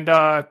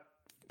 and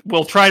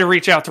we'll try to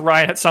reach out to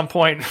Ryan at some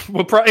point.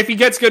 If he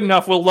gets good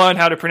enough, we'll learn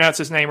how to pronounce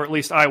his name, or at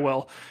least I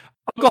will.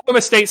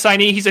 Oklahoma State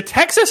signee. He's a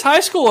Texas high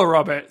schooler,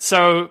 Robert.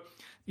 So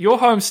your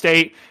home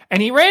state.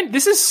 And he ran...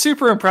 This is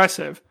super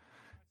impressive.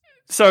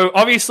 So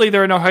obviously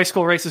there are no high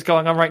school races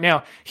going on right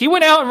now. He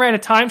went out and ran a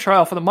time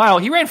trial for the mile.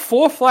 He ran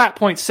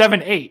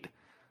 4:78.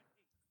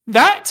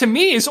 That to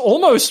me is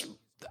almost,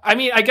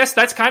 I guess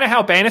that's kind of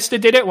how Bannister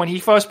did it when he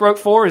first broke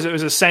 4, is it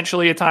was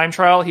essentially a time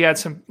trial. He had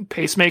some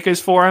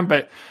pacemakers for him,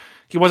 but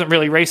he wasn't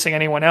really racing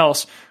anyone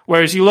else.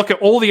 Whereas you look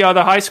at all the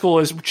other high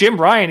schoolers, Jim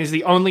Ryan is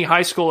the only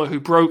high schooler who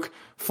broke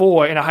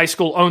 4 in a high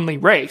school only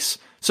race.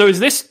 So is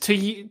this to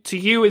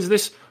you, is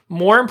this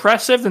more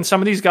impressive than some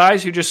of these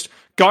guys who just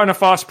got in a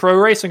fast pro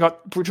race and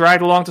got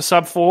dragged along to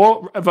sub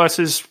 4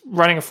 versus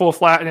running a 4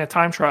 flat in a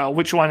time trial?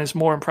 Which one is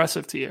more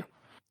impressive to you?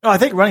 I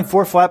think running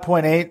 4 flat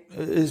 0.8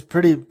 is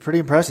pretty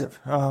impressive.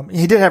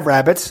 He did have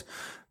rabbits,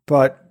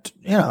 But,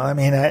 I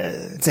mean,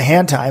 it's a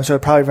hand time, so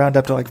it'd probably round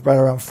up to like right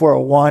around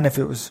 4:01 if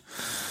it was,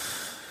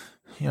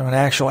 an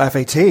actual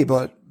FAT,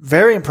 but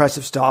very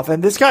impressive stuff.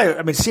 And this guy,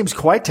 I mean, seems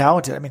quite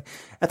talented. I mean,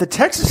 at the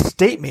Texas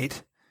State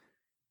meet,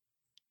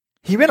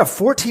 he ran a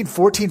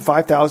 14:14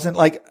 5,000.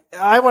 Like,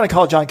 I want to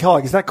call John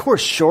Kellogg. Is that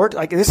course short?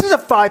 Like, this is a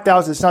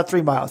 5,000. It's not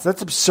 3 miles.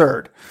 That's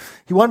absurd.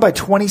 He won by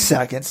 20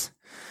 seconds.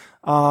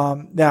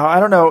 Now, I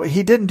don't know.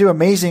 He didn't do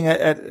amazing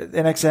at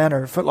NXN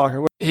or Foot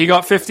Locker. He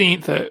got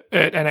 15th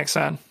at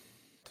NXN.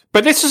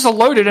 But this is a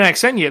loaded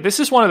NXN year. This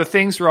is one of the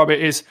things, Robert,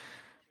 is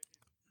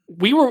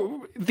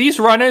these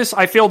runners,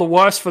 I feel the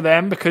worst for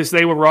them because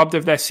they were robbed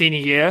of their senior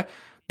year,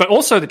 but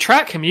also the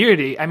track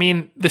community. I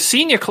mean, the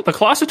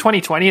class of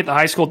 2020 at the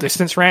high school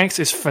distance ranks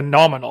is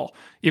phenomenal.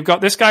 You've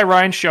got this guy,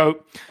 Ryan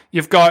Schote.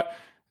 You've got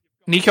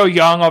Nico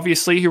Young,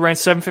 obviously, who ran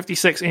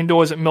 7:56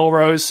 indoors at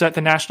Millrose, set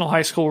the national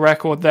high school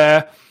record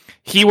there.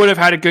 He would have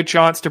had a good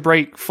chance to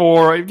break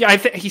 4. Yeah,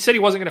 he said he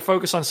wasn't going to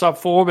focus on sub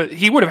 4, but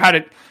he would have had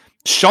a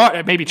shot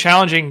at maybe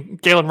challenging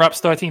Galen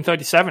Rupp's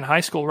 13:37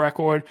 high school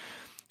record.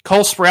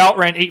 Cole Sprout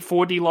ran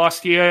 8:40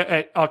 last year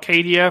at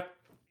Arcadia.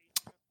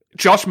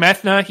 Josh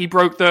Methner, he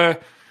broke the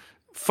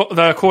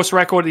course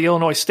record at the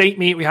Illinois State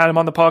meet. We had him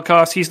on the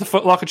podcast. He's the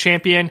Foot Locker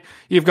champion.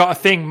 You've got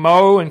Athing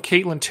Mo and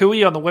Caitlin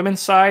Tui on the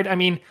women's side. I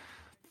mean,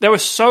 there were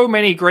so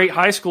many great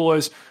high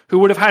schoolers who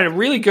would have had a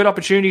really good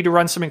opportunity to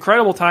run some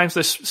incredible times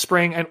this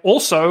spring and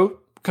also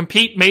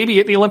compete maybe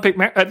at the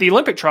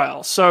Olympic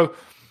trials. So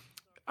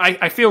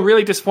I feel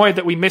really disappointed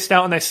that we missed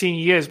out on their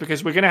senior years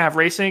because we're going to have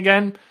racing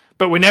again,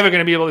 but we're never going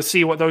to be able to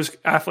see what those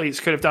athletes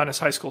could have done as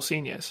high school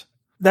seniors.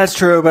 That's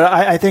true, but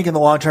I think in the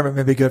long term it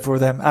may be good for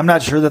them. I'm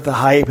not sure that the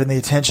hype and the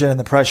attention and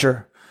the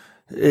pressure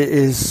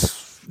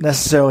is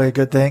necessarily a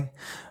good thing.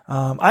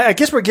 I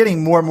guess we're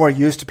getting more and more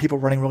used to people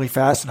running really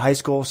fast in high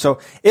school, so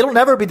it'll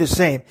never be the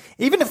same.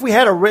 Even if we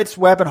had a Ritz,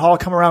 Webb, and Hall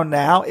come around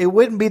now, it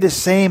wouldn't be the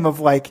same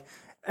of like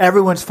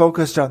everyone's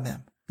focused on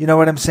them. You know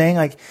what I'm saying?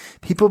 Like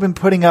people have been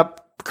putting up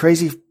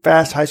crazy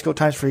fast high school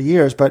times for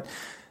years, but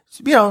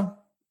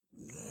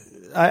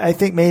I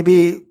think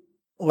maybe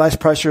less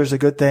pressure is a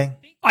good thing.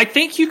 I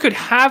think you could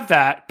have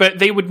that, but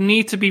they would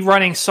need to be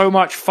running so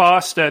much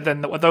faster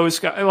than those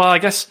guys. Well, I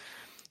guess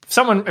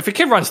if a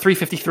kid runs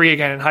 3:53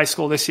 again in high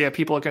school this year,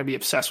 people are going to be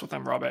obsessed with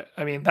them, Robert.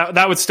 I mean,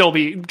 that would still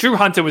be. Drew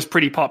Hunter was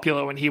pretty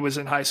popular when he was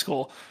in high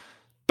school,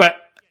 but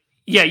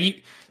yeah,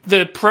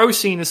 the pro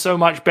scene is so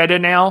much better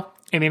now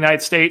in the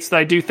United States that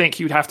I do think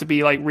he would have to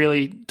be like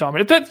really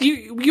dominant. But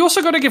you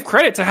also got to give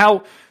credit to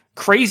how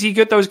crazy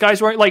good those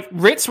guys were. Like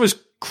Ritz was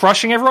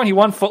crushing everyone. He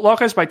won Foot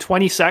Lockers by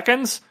 20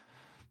 seconds.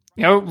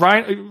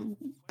 Alan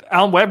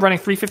Webb running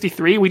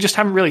 3:53. We just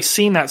haven't really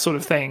seen that sort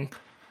of thing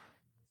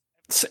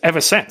ever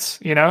since.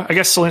 I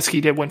guess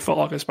Solinsky did win Foot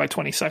Lockers by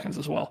 20 seconds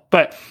as well.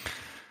 But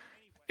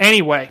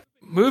anyway,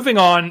 moving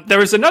on. There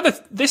was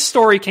this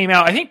story came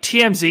out. I think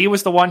TMZ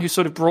was the one who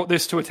sort of brought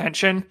this to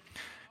attention.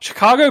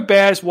 Chicago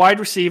Bears wide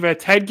receiver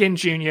Ted Ginn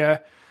Jr.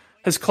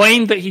 has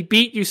claimed that he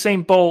beat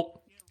Usain Bolt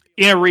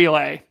in a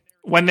relay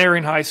when they were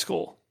in high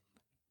school.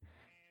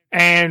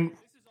 And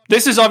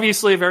this is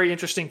obviously a very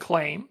interesting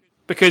claim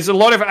because a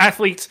lot of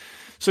athletes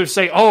sort of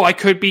say, oh, I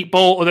could beat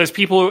Bolt, or there's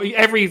people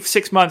every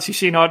 6 months you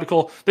see an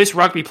article, this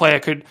rugby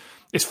player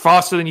is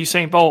faster than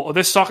Usain Bolt, or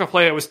this soccer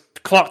player was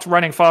clocked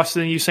running faster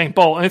than Usain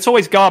Bolt, and it's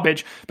always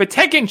garbage. But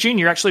Ted Ginn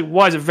Jr. actually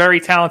was a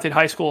very talented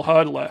high school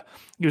hurdler.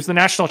 He was the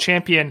national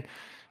champion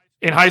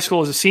in high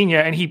school as a senior,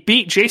 and he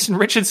beat Jason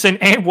Richardson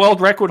and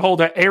world record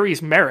holder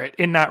Aries Merritt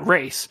in that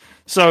race.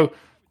 So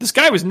this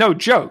guy was no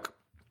joke.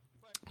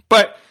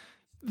 But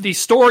the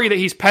story that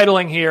he's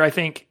peddling here, I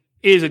think,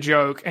 is a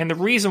joke. And the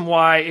reason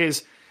why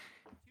is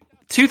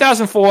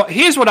 2004,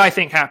 here's what I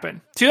think happened.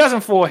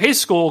 2004,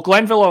 his school,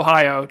 Glenville,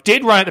 Ohio,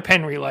 did run at the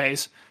Penn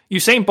Relays.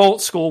 Usain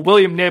Bolt's school,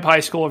 William Knibb High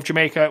School of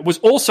Jamaica, was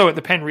also at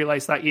the Penn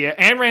Relays that year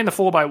and ran the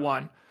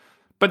 4x1,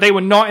 but they were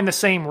not in the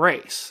same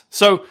race.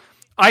 So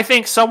I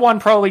think someone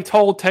probably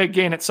told Ted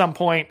Ginn at some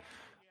point,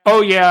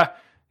 oh yeah,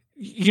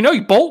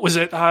 Bolt was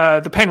at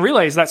the Penn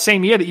Relays that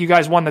same year that you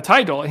guys won the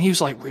title. And he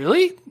was like,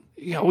 really?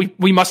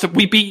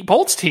 We beat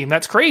Bolt's team.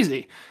 That's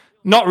crazy.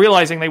 Not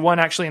realizing they weren't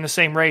actually in the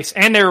same race,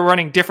 and they were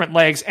running different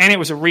legs, and it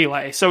was a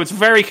relay. So it's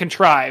very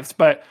contrived,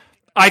 but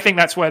I think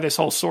that's where this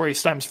whole story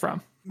stems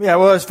from. Yeah,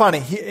 well, it's funny.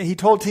 He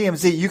told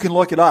TMZ, you can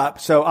look it up.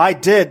 So I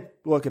did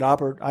look it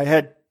up, or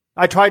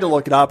I tried to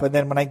look it up, and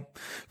then when I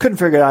couldn't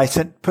figure it out,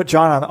 I put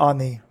John on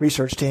the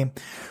research team.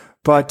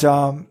 But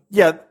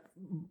yeah,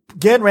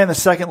 Ginn ran the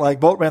second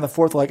leg, Bolt ran the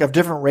fourth leg of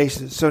different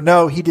races. So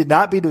no, he did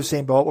not beat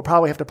Usain Bolt. We'll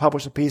probably have to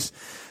publish a piece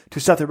to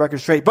set the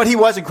record straight. But he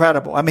was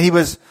incredible. I mean,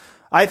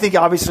 I think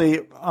obviously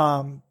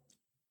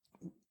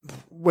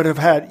would have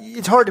had,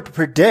 it's hard to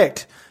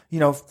predict,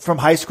 from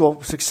high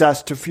school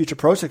success to future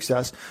pro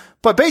success.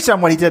 But based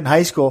on what he did in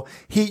high school,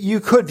 you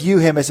could view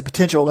him as a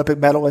potential Olympic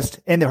medalist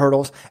in the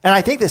hurdles. And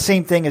I think the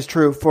same thing is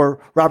true for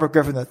Robert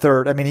Griffin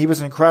III. I mean, he was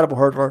an incredible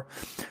hurdler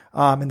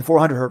in the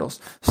 400 hurdles.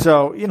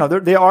 So,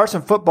 there are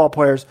some football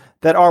players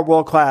that are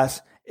world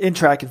class in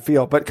track and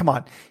field. But come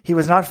on, he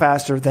was not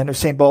faster than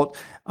Usain Bolt.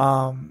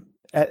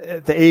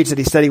 at the age that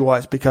he said he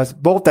was, because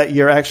both that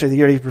year, actually the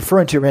year he's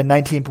referring to, ran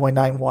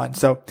 19.91.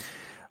 So,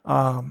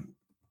 kind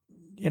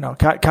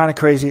of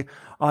crazy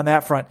on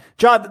that front.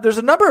 John, there's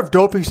a number of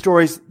doping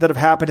stories that have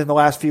happened in the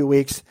last few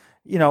weeks.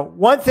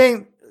 One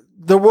thing,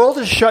 the world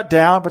is shut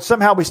down, but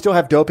somehow we still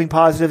have doping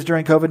positives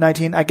during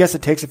COVID-19. I guess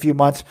it takes a few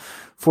months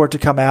for it to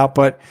come out,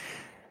 but,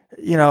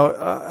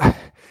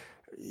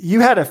 you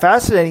had a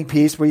fascinating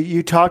piece where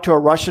you talked to a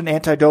Russian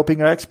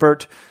anti-doping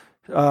expert.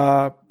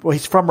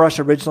 He's from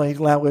Russia originally,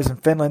 now lives in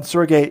Finland,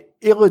 Sergei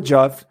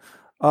Ilyichev.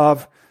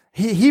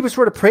 He was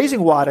sort of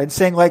praising WADA and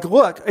saying, like,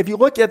 look, if you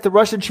look at the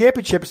Russian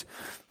championships,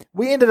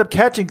 we ended up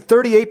catching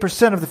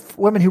 38% of the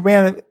women who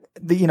ran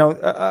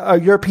a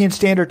European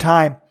standard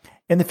time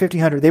in the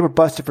 1500. They were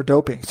busted for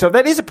doping. So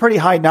that is a pretty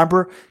high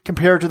number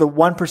compared to the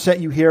 1%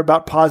 you hear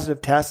about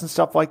positive tests and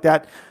stuff like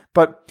that.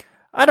 But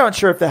I'm not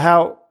sure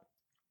how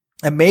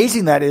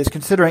amazing that is,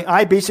 considering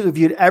I basically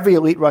viewed every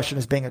elite Russian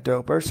as being a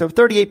doper. So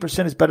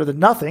 38% is better than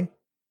nothing.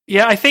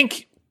 Yeah, I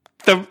think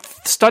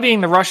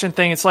studying the Russian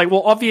thing, it's like,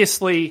 well,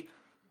 obviously,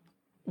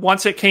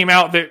 once it came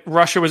out that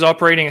Russia was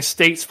operating a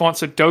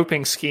state-sponsored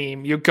doping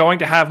scheme, you're going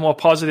to have more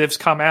positives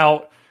come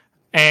out,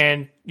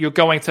 and you're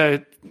going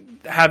to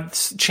have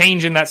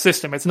change in that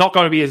system. It's not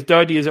going to be as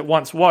dirty as it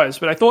once was.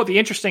 But I thought the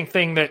interesting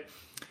thing that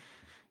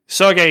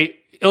Sergey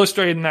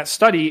illustrated in that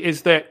study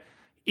is that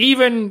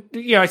even,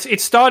 it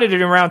started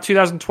in around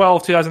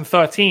 2012,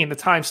 2013, the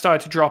time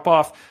started to drop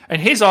off.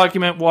 And his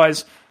argument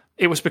was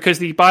it was because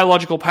the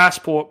biological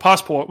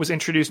passport was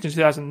introduced in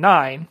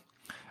 2009.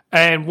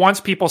 And once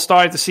people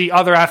started to see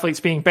other athletes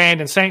being banned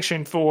and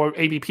sanctioned for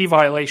ABP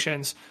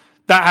violations,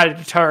 that had a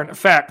deterrent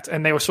effect.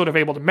 And they were sort of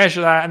able to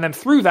measure that. And then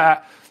through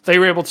that, they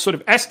were able to sort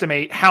of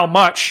estimate how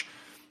much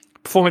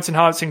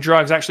performance-enhancing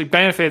drugs actually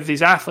benefited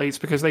these athletes,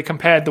 because they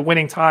compared the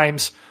winning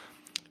times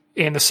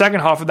in the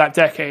second half of that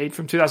decade,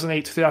 from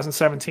 2008 to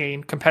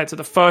 2017, compared to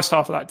the first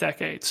half of that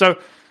decade. So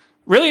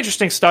really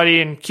interesting study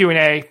in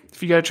Q&A,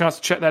 if you get a chance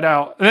to check that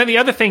out. And then the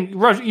other thing,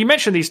 Roger, you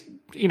mentioned these,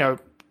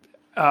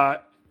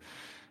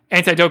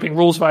 anti-doping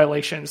rules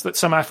violations that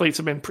some athletes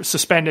have been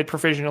suspended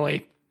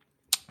provisionally.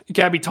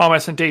 Gabby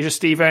Thomas and Deja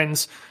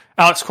Stevens,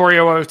 Alex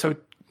Corioto to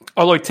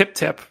Oloy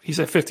Tip, he's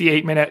a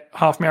 58-minute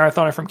half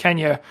marathoner from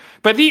Kenya.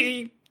 But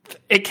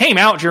it came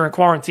out during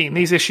quarantine.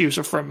 These issues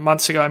are from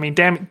months ago. I mean,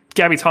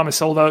 Gabby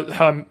Thomas, although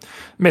her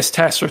missed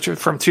tests, which are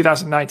from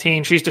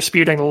 2019, she's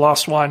disputing the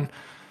last one.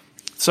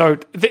 So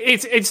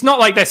it's not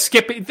like they're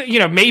skipping.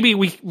 Maybe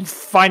we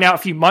find out a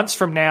few months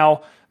from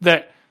now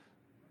that.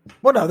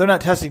 Well, no, they're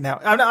not testing now.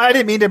 I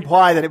didn't mean to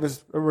imply that it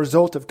was a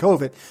result of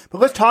COVID. But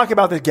let's talk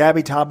about the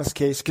Gabby Thomas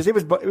case, because it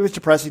was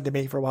depressing to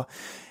me for a while.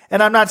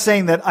 And I'm not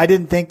saying that I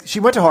didn't think she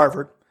went to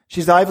Harvard.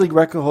 She's the Ivy League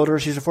record holder.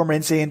 She's a former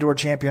NCAA indoor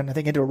champion. I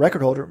think indoor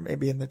record holder,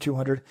 maybe in the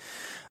 200.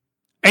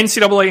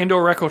 NCAA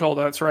indoor record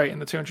holder. That's right, in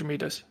the 200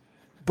 meters.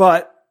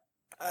 But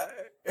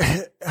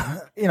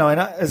and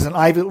as an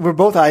we're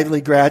both Ivy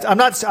League grads.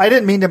 I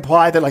didn't mean to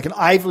imply that like an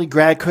Ivy League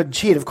grad couldn't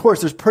cheat. Of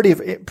course, there's plenty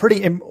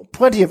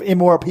of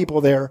immoral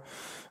people there.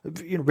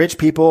 Rich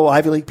people,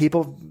 Ivy League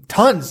people,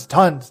 tons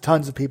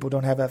of people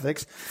don't have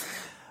ethics.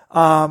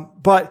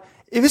 But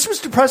this was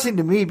depressing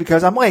to me,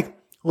 because I'm like,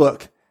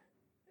 look,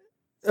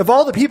 of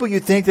all the people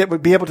you'd think that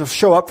would be able to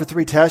show up for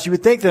 3 tests, you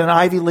would think that an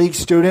Ivy League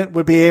student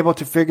would be able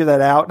to figure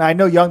that out. And I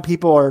know young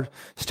people are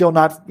still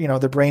not,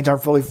 their brains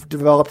aren't fully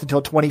developed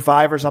until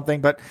 25 or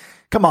something, but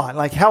come on,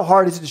 like, how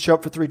hard is it to show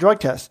up for 3 drug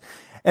tests?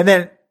 And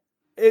then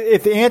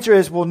if the answer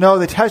is, well, no,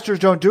 the testers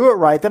don't do it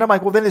right, then I'm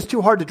like, well, then it's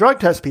too hard to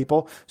drug test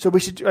people. So we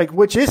should, like,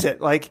 which is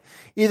it? Like,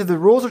 either the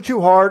rules are too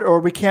hard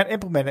or we can't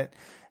implement it.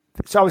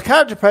 So I was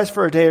kind of depressed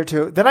for a day or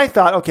two. Then I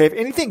thought, okay, if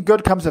anything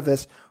good comes of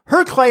this,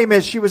 her claim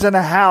is she was in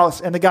a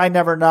house and the guy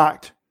never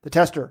knocked. The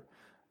tester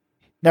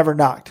never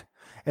knocked.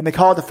 And they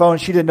called the phone.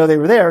 She didn't know they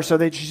were there, so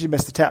she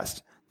missed the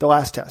test, the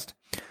last test.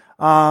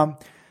 But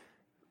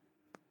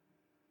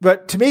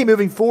to me,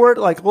 moving forward,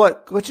 like,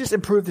 look, let's just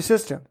improve the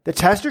system. The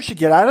tester should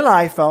get out an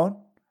iPhone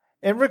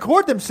and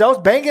record themselves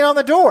banging on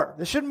the door.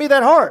 This shouldn't be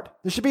that hard.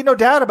 There should be no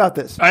doubt about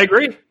this. I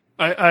agree.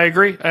 I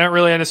agree. I don't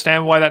really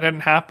understand why that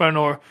didn't happen,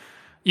 or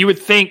you would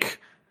think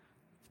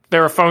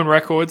there are phone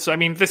records. I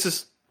mean,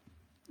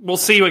 we'll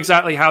see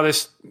exactly how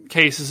this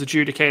case is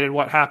adjudicated,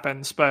 what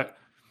happens. But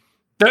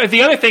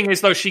the other thing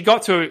is, though, she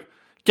got to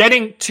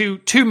getting to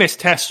 2 missed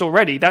tests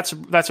already. That's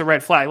a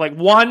red flag. Like,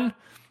 one,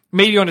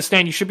 maybe you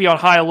understand you should be on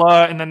high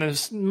alert, and then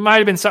might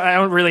have been some, I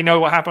don't really know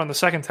what happened on the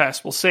second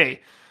test. We'll see.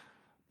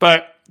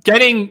 But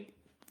getting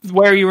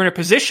where you're in a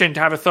position to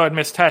have a 3rd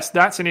missed test,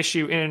 that's an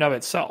issue in and of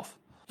itself.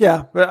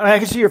 Yeah, but I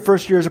can see your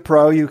first year as a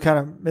pro, you kind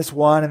of missed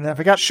one, and I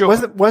forgot. Sure.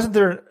 Wasn't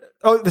there?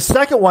 Oh, the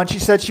second one, she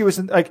said she was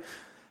in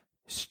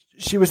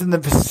the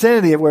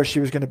vicinity of where she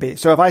was going to be.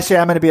 So if I say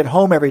I'm going to be at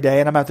home every day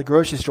and I'm at the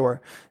grocery store,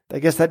 I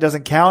guess that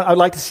doesn't count. I'd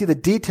like to see the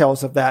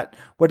details of that.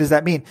 What does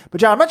that mean? But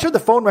John, I'm not sure the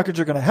phone records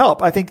are going to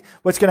help. I think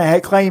what's going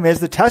to claim is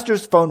the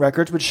tester's phone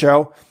records would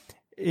show,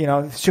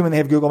 assuming they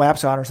have Google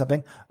Maps on or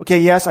something. Okay,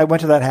 yes, I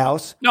went to that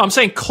house. No, I'm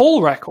saying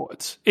call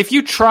records. If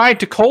you tried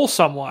to call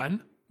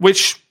someone,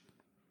 which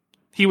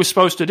he was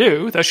supposed to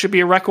do, there should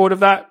be a record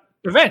of that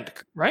event,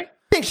 right?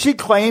 I think she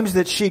claims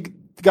that she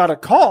got a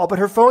call, but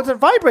her phone's on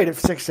vibrate at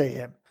 6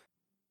 a.m.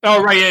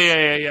 Oh,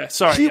 right. Yeah.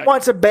 Sorry. She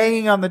wants a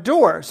banging on the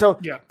door. So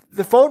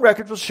the phone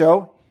records will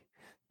show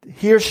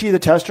he or she, the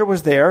tester,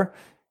 was there.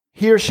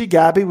 He or she,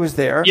 Gabby, was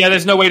there. Yeah,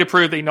 there's no way to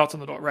prove that he knocked on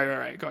the door.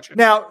 Right. Gotcha.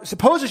 Now,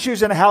 suppose that she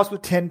was in a house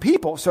with 10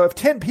 people. So if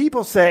 10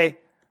 people say,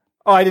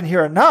 oh, I didn't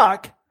hear a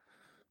knock,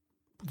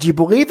 do you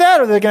believe that,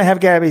 or are they going to have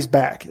Gabby's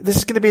back? This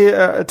is going to be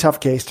a tough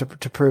case to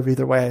prove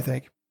either way, I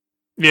think.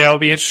 Yeah, it'll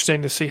be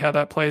interesting to see how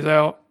that plays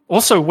out.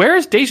 Also, where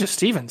has Deja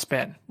Stevens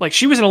been? Like,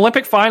 she was an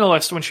Olympic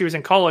finalist when she was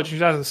in college in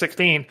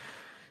 2016.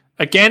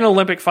 Again, an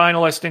Olympic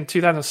finalist in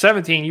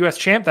 2017, U.S.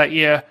 champ that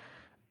year,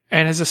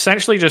 and has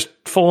essentially just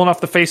fallen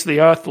off the face of the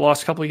earth the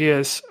last couple of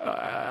years.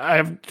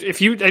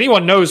 If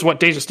anyone knows what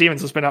Deja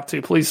Stevens has been up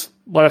to, please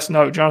let us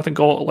know. Jonathan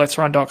Gold at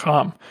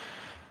letsrun.com.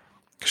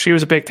 She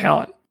was a big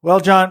talent.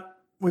 Well, John,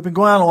 we've been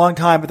going on a long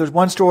time, but there's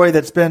one story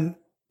that's been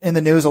in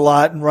the news a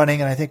lot and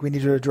running, and I think we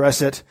need to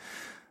address it.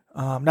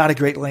 Not a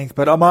great length,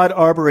 but Ahmaud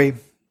Arbery,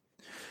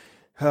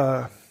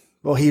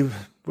 he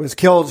was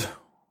killed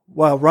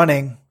while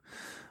running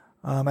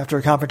after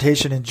a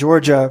confrontation in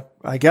Georgia,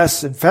 I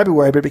guess in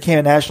February, but it became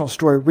a national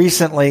story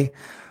recently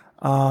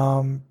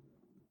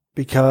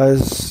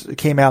because it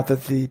came out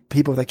that the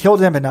people that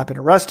killed him had not been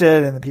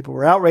arrested, and the people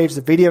were outraged.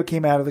 The video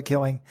came out of the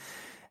killing,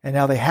 and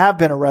now they have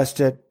been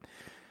arrested.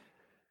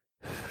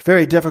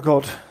 Very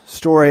difficult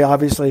story,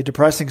 obviously,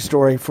 depressing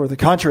story for the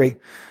country.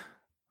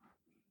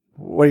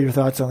 What are your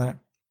thoughts on that?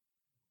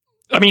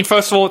 I mean,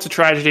 first of all, it's a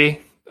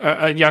tragedy.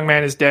 A young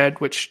man is dead,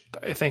 which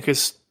I think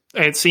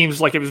it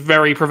seems like it was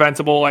very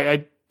preventable.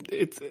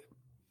 It's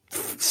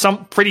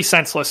pretty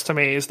senseless to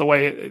me is the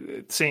way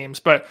it seems.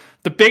 But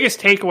the biggest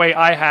takeaway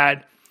I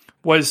had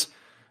was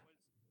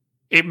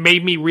it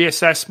made me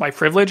reassess my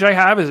privilege I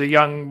have as a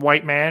young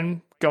white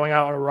man going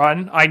out on a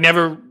run. I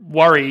never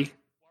worry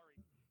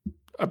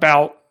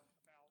about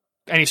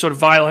any sort of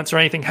violence or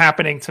anything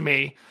happening to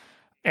me.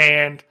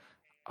 And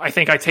I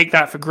think I take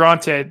that for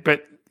granted,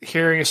 but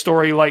hearing a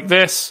story like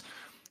this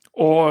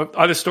or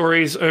other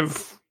stories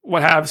of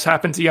what has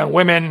happened to young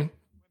women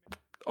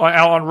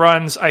out on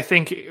runs, I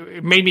think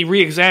it made me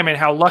re-examine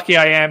how lucky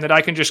I am that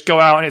I can just go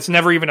out and it's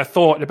never even a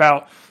thought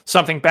about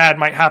something bad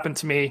might happen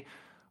to me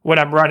when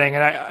I'm running.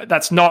 And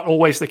that's not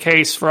always the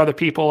case for other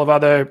people of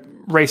other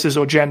races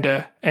or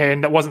gender.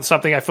 And that wasn't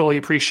something I fully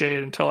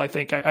appreciated until I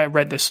think I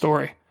read this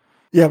story.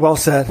 Yeah, well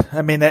said.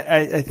 I mean,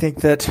 I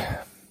think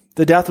that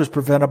the death was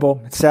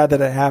preventable. It's sad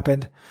that it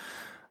happened.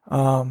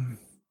 I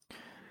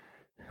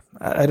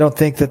don't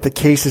think that the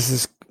case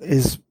is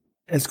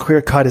as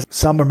clear cut as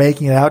some are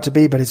making it out to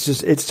be, but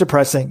it's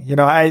depressing. You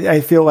know,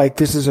 I feel like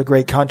this is a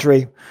great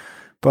country,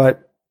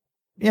 but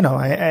you know,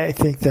 I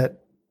think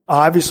that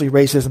obviously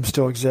racism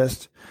still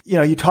exists. You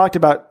know, you talked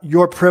about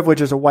your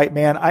privilege as a white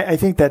man. I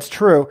think that's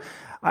true.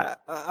 I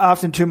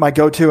often too, my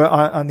go-to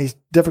on these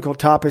difficult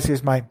topics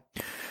is my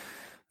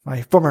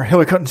former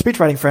Hillary Clinton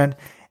speechwriting friend.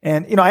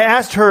 And, you know, I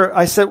asked her,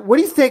 I said, what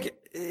do you think?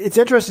 It's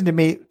interesting to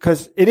me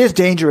because it is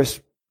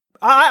dangerous.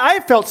 I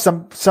felt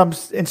some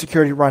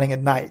insecurity running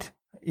at night,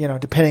 you know,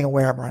 depending on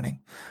where I'm running.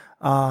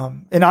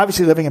 And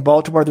obviously living in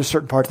Baltimore, there's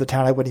certain parts of the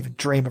town I wouldn't even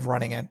dream of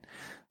running in.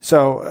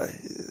 So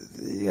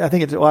I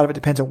think a lot of it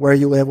depends on where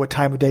you live, what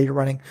time of day you're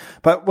running.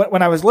 But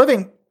when I was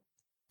living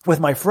with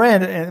my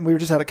friend and we were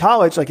just out of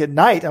college, like at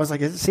night, I was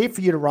like, is it safe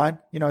for you to run,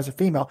 you know, as a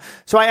female?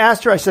 So I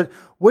asked her, I said,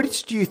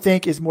 what do you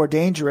think is more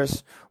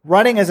dangerous,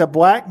 running as a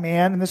black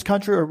man in this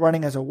country or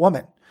running as a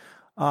woman?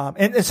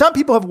 And some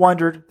people have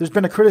wondered, there's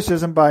been a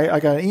criticism I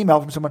got an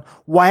email from someone,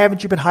 why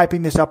haven't you been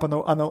hyping this up on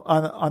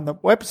the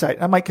website?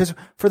 And I'm like, because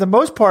for the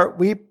most part,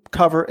 we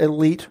cover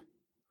elite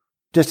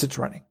distance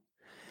running.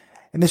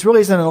 And this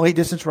really isn't an elite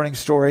distance running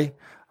story.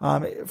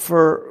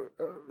 For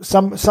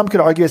some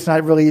could argue it's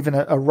not really even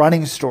a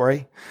running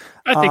story.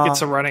 I think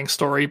it's a running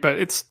story,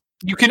 but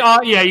you can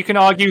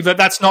argue that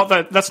that's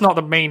not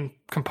the main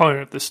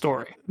component of the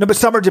story. No, but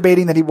some are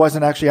debating that he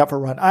wasn't actually out for a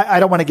run. I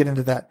don't want to get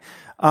into that.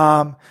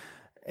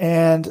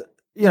 And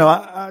you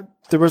know,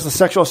 there was a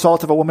sexual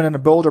assault of a woman in a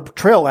Boulder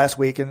Trail last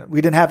week, and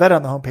we didn't have that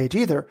on the homepage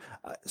either.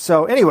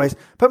 So anyways,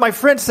 but my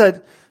friend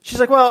said, she's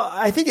like, well,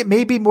 I think it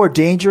may be more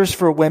dangerous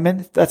for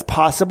women. That's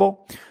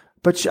possible.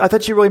 But I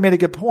thought she really made a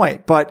good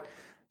point. But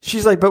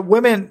she's like, but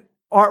women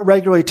aren't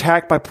regularly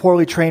attacked by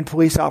poorly trained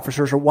police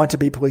officers or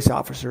want-to-be police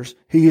officers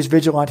who use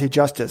vigilante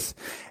justice.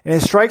 And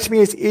it strikes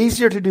me as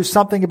easier to do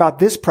something about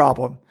this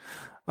problem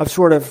of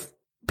sort of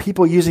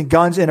people using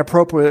guns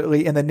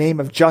inappropriately in the name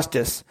of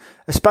justice,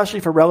 especially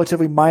for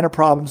relatively minor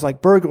problems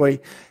like burglary,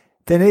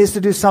 than it is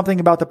to do something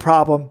about the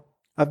problem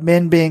of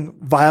men being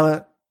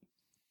violent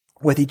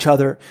with each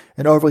other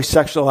and overly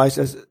sexualized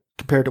as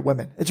compared to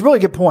women. It's a really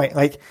good point.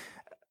 Like,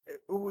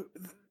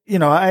 you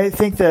know, I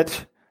think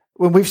that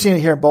when we've seen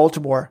it here in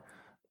Baltimore,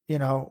 you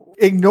know,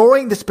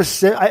 ignoring the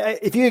specific,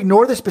 if you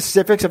ignore the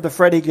specifics of the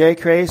Freddie Gray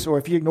case, or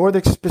if you ignore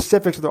the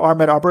specifics of the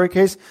Ahmaud Arbery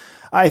case,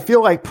 I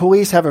feel like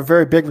police have a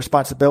very big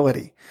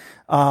responsibility.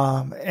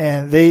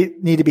 And they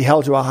need to be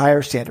held to a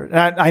higher standard.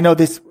 And I know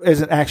this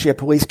isn't actually a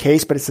police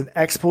case, but it's an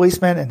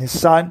ex-policeman and his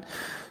son.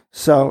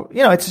 So,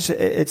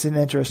 it's an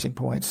interesting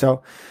point.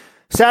 So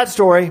sad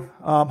story.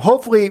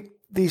 Hopefully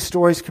these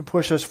stories can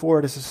push us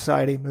forward as a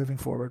society moving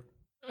forward.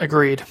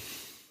 Agreed.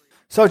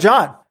 So,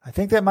 John, I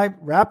think that might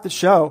wrap the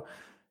show.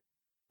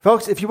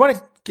 Folks, if you want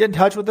to get in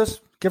touch with us,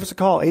 give us a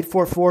call,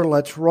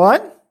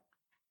 844-LET'S-RUN,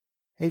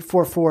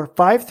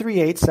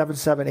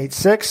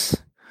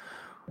 844-538-7786.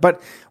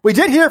 But we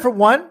did hear from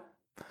one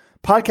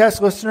podcast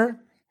listener.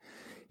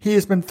 He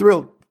has been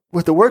thrilled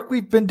with the work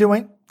we've been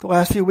doing the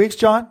last few weeks,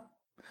 John,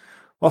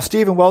 while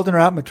Steve and Weldon are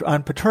out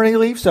on paternity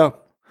leave. So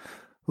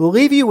we'll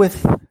leave you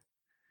with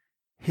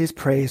his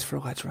praise for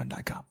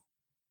Let'sRun.com.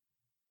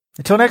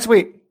 Until next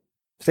week,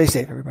 stay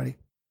safe, everybody.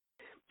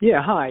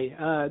 Yeah,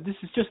 hi. This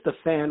is just a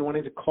fan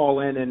wanting to call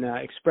in and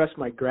express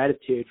my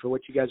gratitude for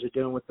what you guys are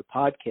doing with the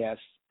podcast.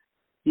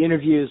 The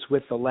interviews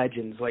with the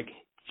legends like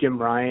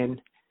Jim Ryan,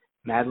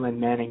 Madeline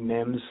Manning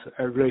Mims,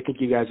 I really think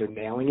you guys are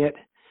nailing it.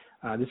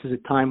 This is a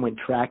time when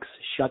tracks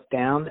shut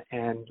down,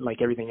 and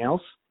like everything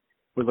else,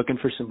 we're looking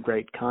for some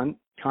great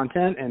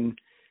content, and,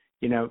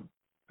 I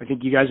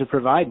think you guys are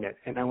providing it,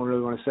 and I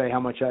really want to say how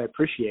much I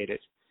appreciate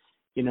it.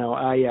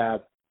 I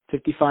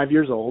 55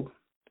 years old,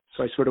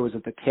 so I sort of was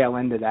at the tail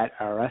end of that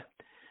era.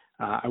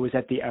 I was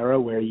at the era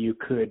where you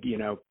could,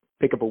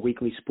 pick up a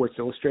weekly Sports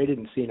Illustrated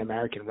and see an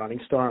American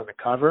running star on the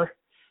cover.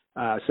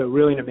 So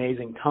really an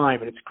amazing time,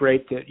 and it's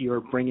great that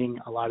you're bringing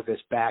a lot of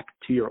this back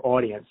to your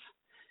audience.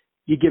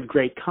 You give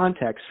great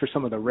context for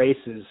some of the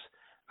races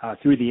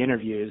through the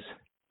interviews.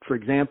 For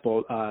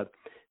example,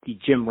 the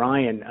Jim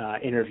Ryan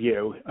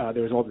interview,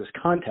 there was all this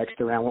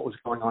context around what was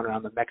going on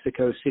around the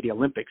Mexico City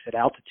Olympics at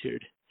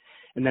altitude.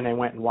 And then I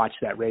went and watched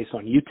that race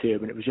on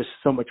YouTube, and it was just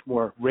so much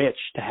more rich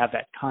to have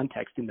that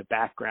context in the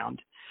background.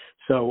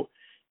 So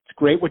it's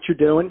great what you're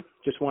doing.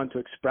 Just wanted to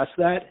express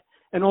that.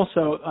 And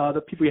also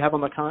the people you have on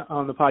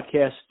the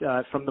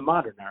podcast from the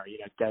modern era,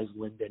 Des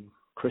Linden,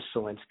 Chris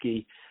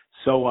Zielinski.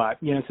 So,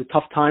 it's a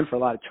tough time for a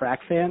lot of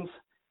track fans.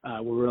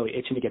 We're really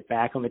itching to get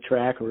back on the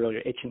track. We're really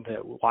itching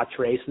to watch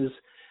races.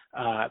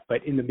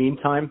 But in the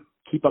meantime,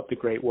 keep up the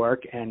great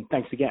work, and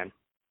thanks again.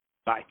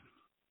 Bye.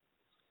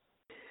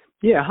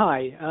 Yeah,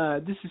 hi.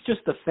 This is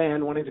just a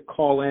fan wanting to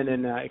call in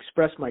and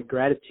express my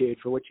gratitude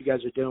for what you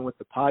guys are doing with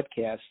the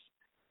podcast.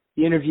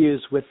 The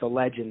interviews with the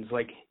legends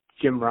like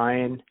Jim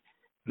Ryan,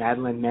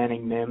 Madeline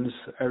Manning Mims,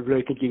 I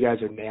really think you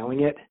guys are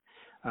nailing it.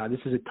 This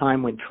is a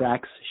time when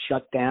tracks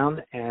shut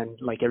down, and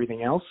like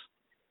everything else,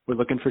 we're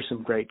looking for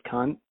some great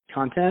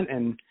content,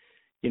 and,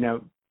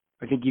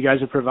 I think you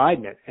guys are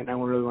providing it, and I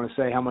really want to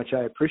say how much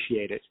I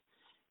appreciate it.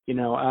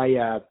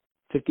 I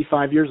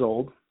 55 years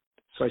old,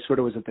 so I sort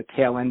of was at the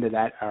tail end of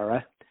that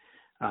era.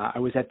 I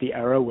was at the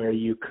era where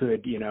you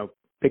could,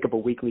 pick up a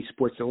weekly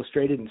Sports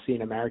Illustrated and see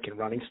an American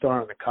running star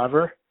on the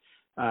cover.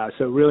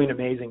 So really an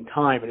amazing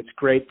time, and it's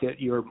great that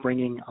you're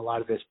bringing a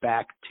lot of this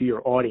back to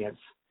your audience.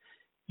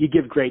 You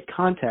give great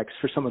context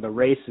for some of the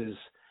races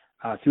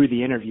through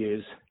the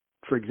interviews.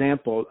 For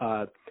example,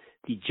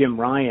 the Jim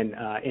Ryan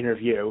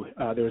interview,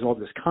 there was all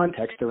this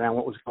context around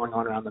what was going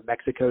on around the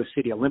Mexico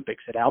City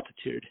Olympics at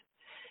altitude.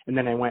 And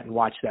then I went and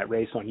watched that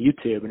race on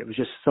YouTube, and it was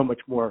just so much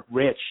more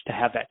rich to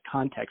have that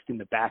context in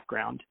the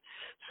background.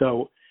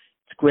 So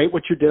it's great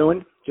what you're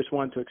doing. Just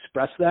wanted to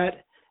express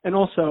that. And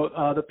also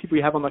the people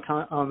you have on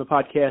the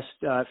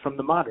podcast from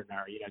the modern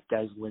era,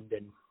 Des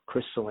Linden,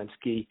 Chris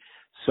Zielinski.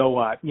 So,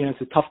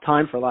 it's a tough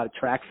time for a lot of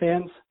track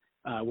fans.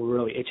 We're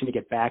really itching to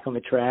get back on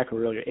the track.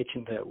 We're really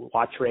itching to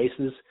watch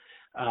races.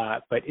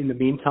 But in the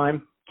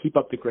meantime, keep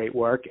up the great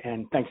work,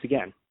 and thanks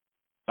again.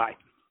 Bye.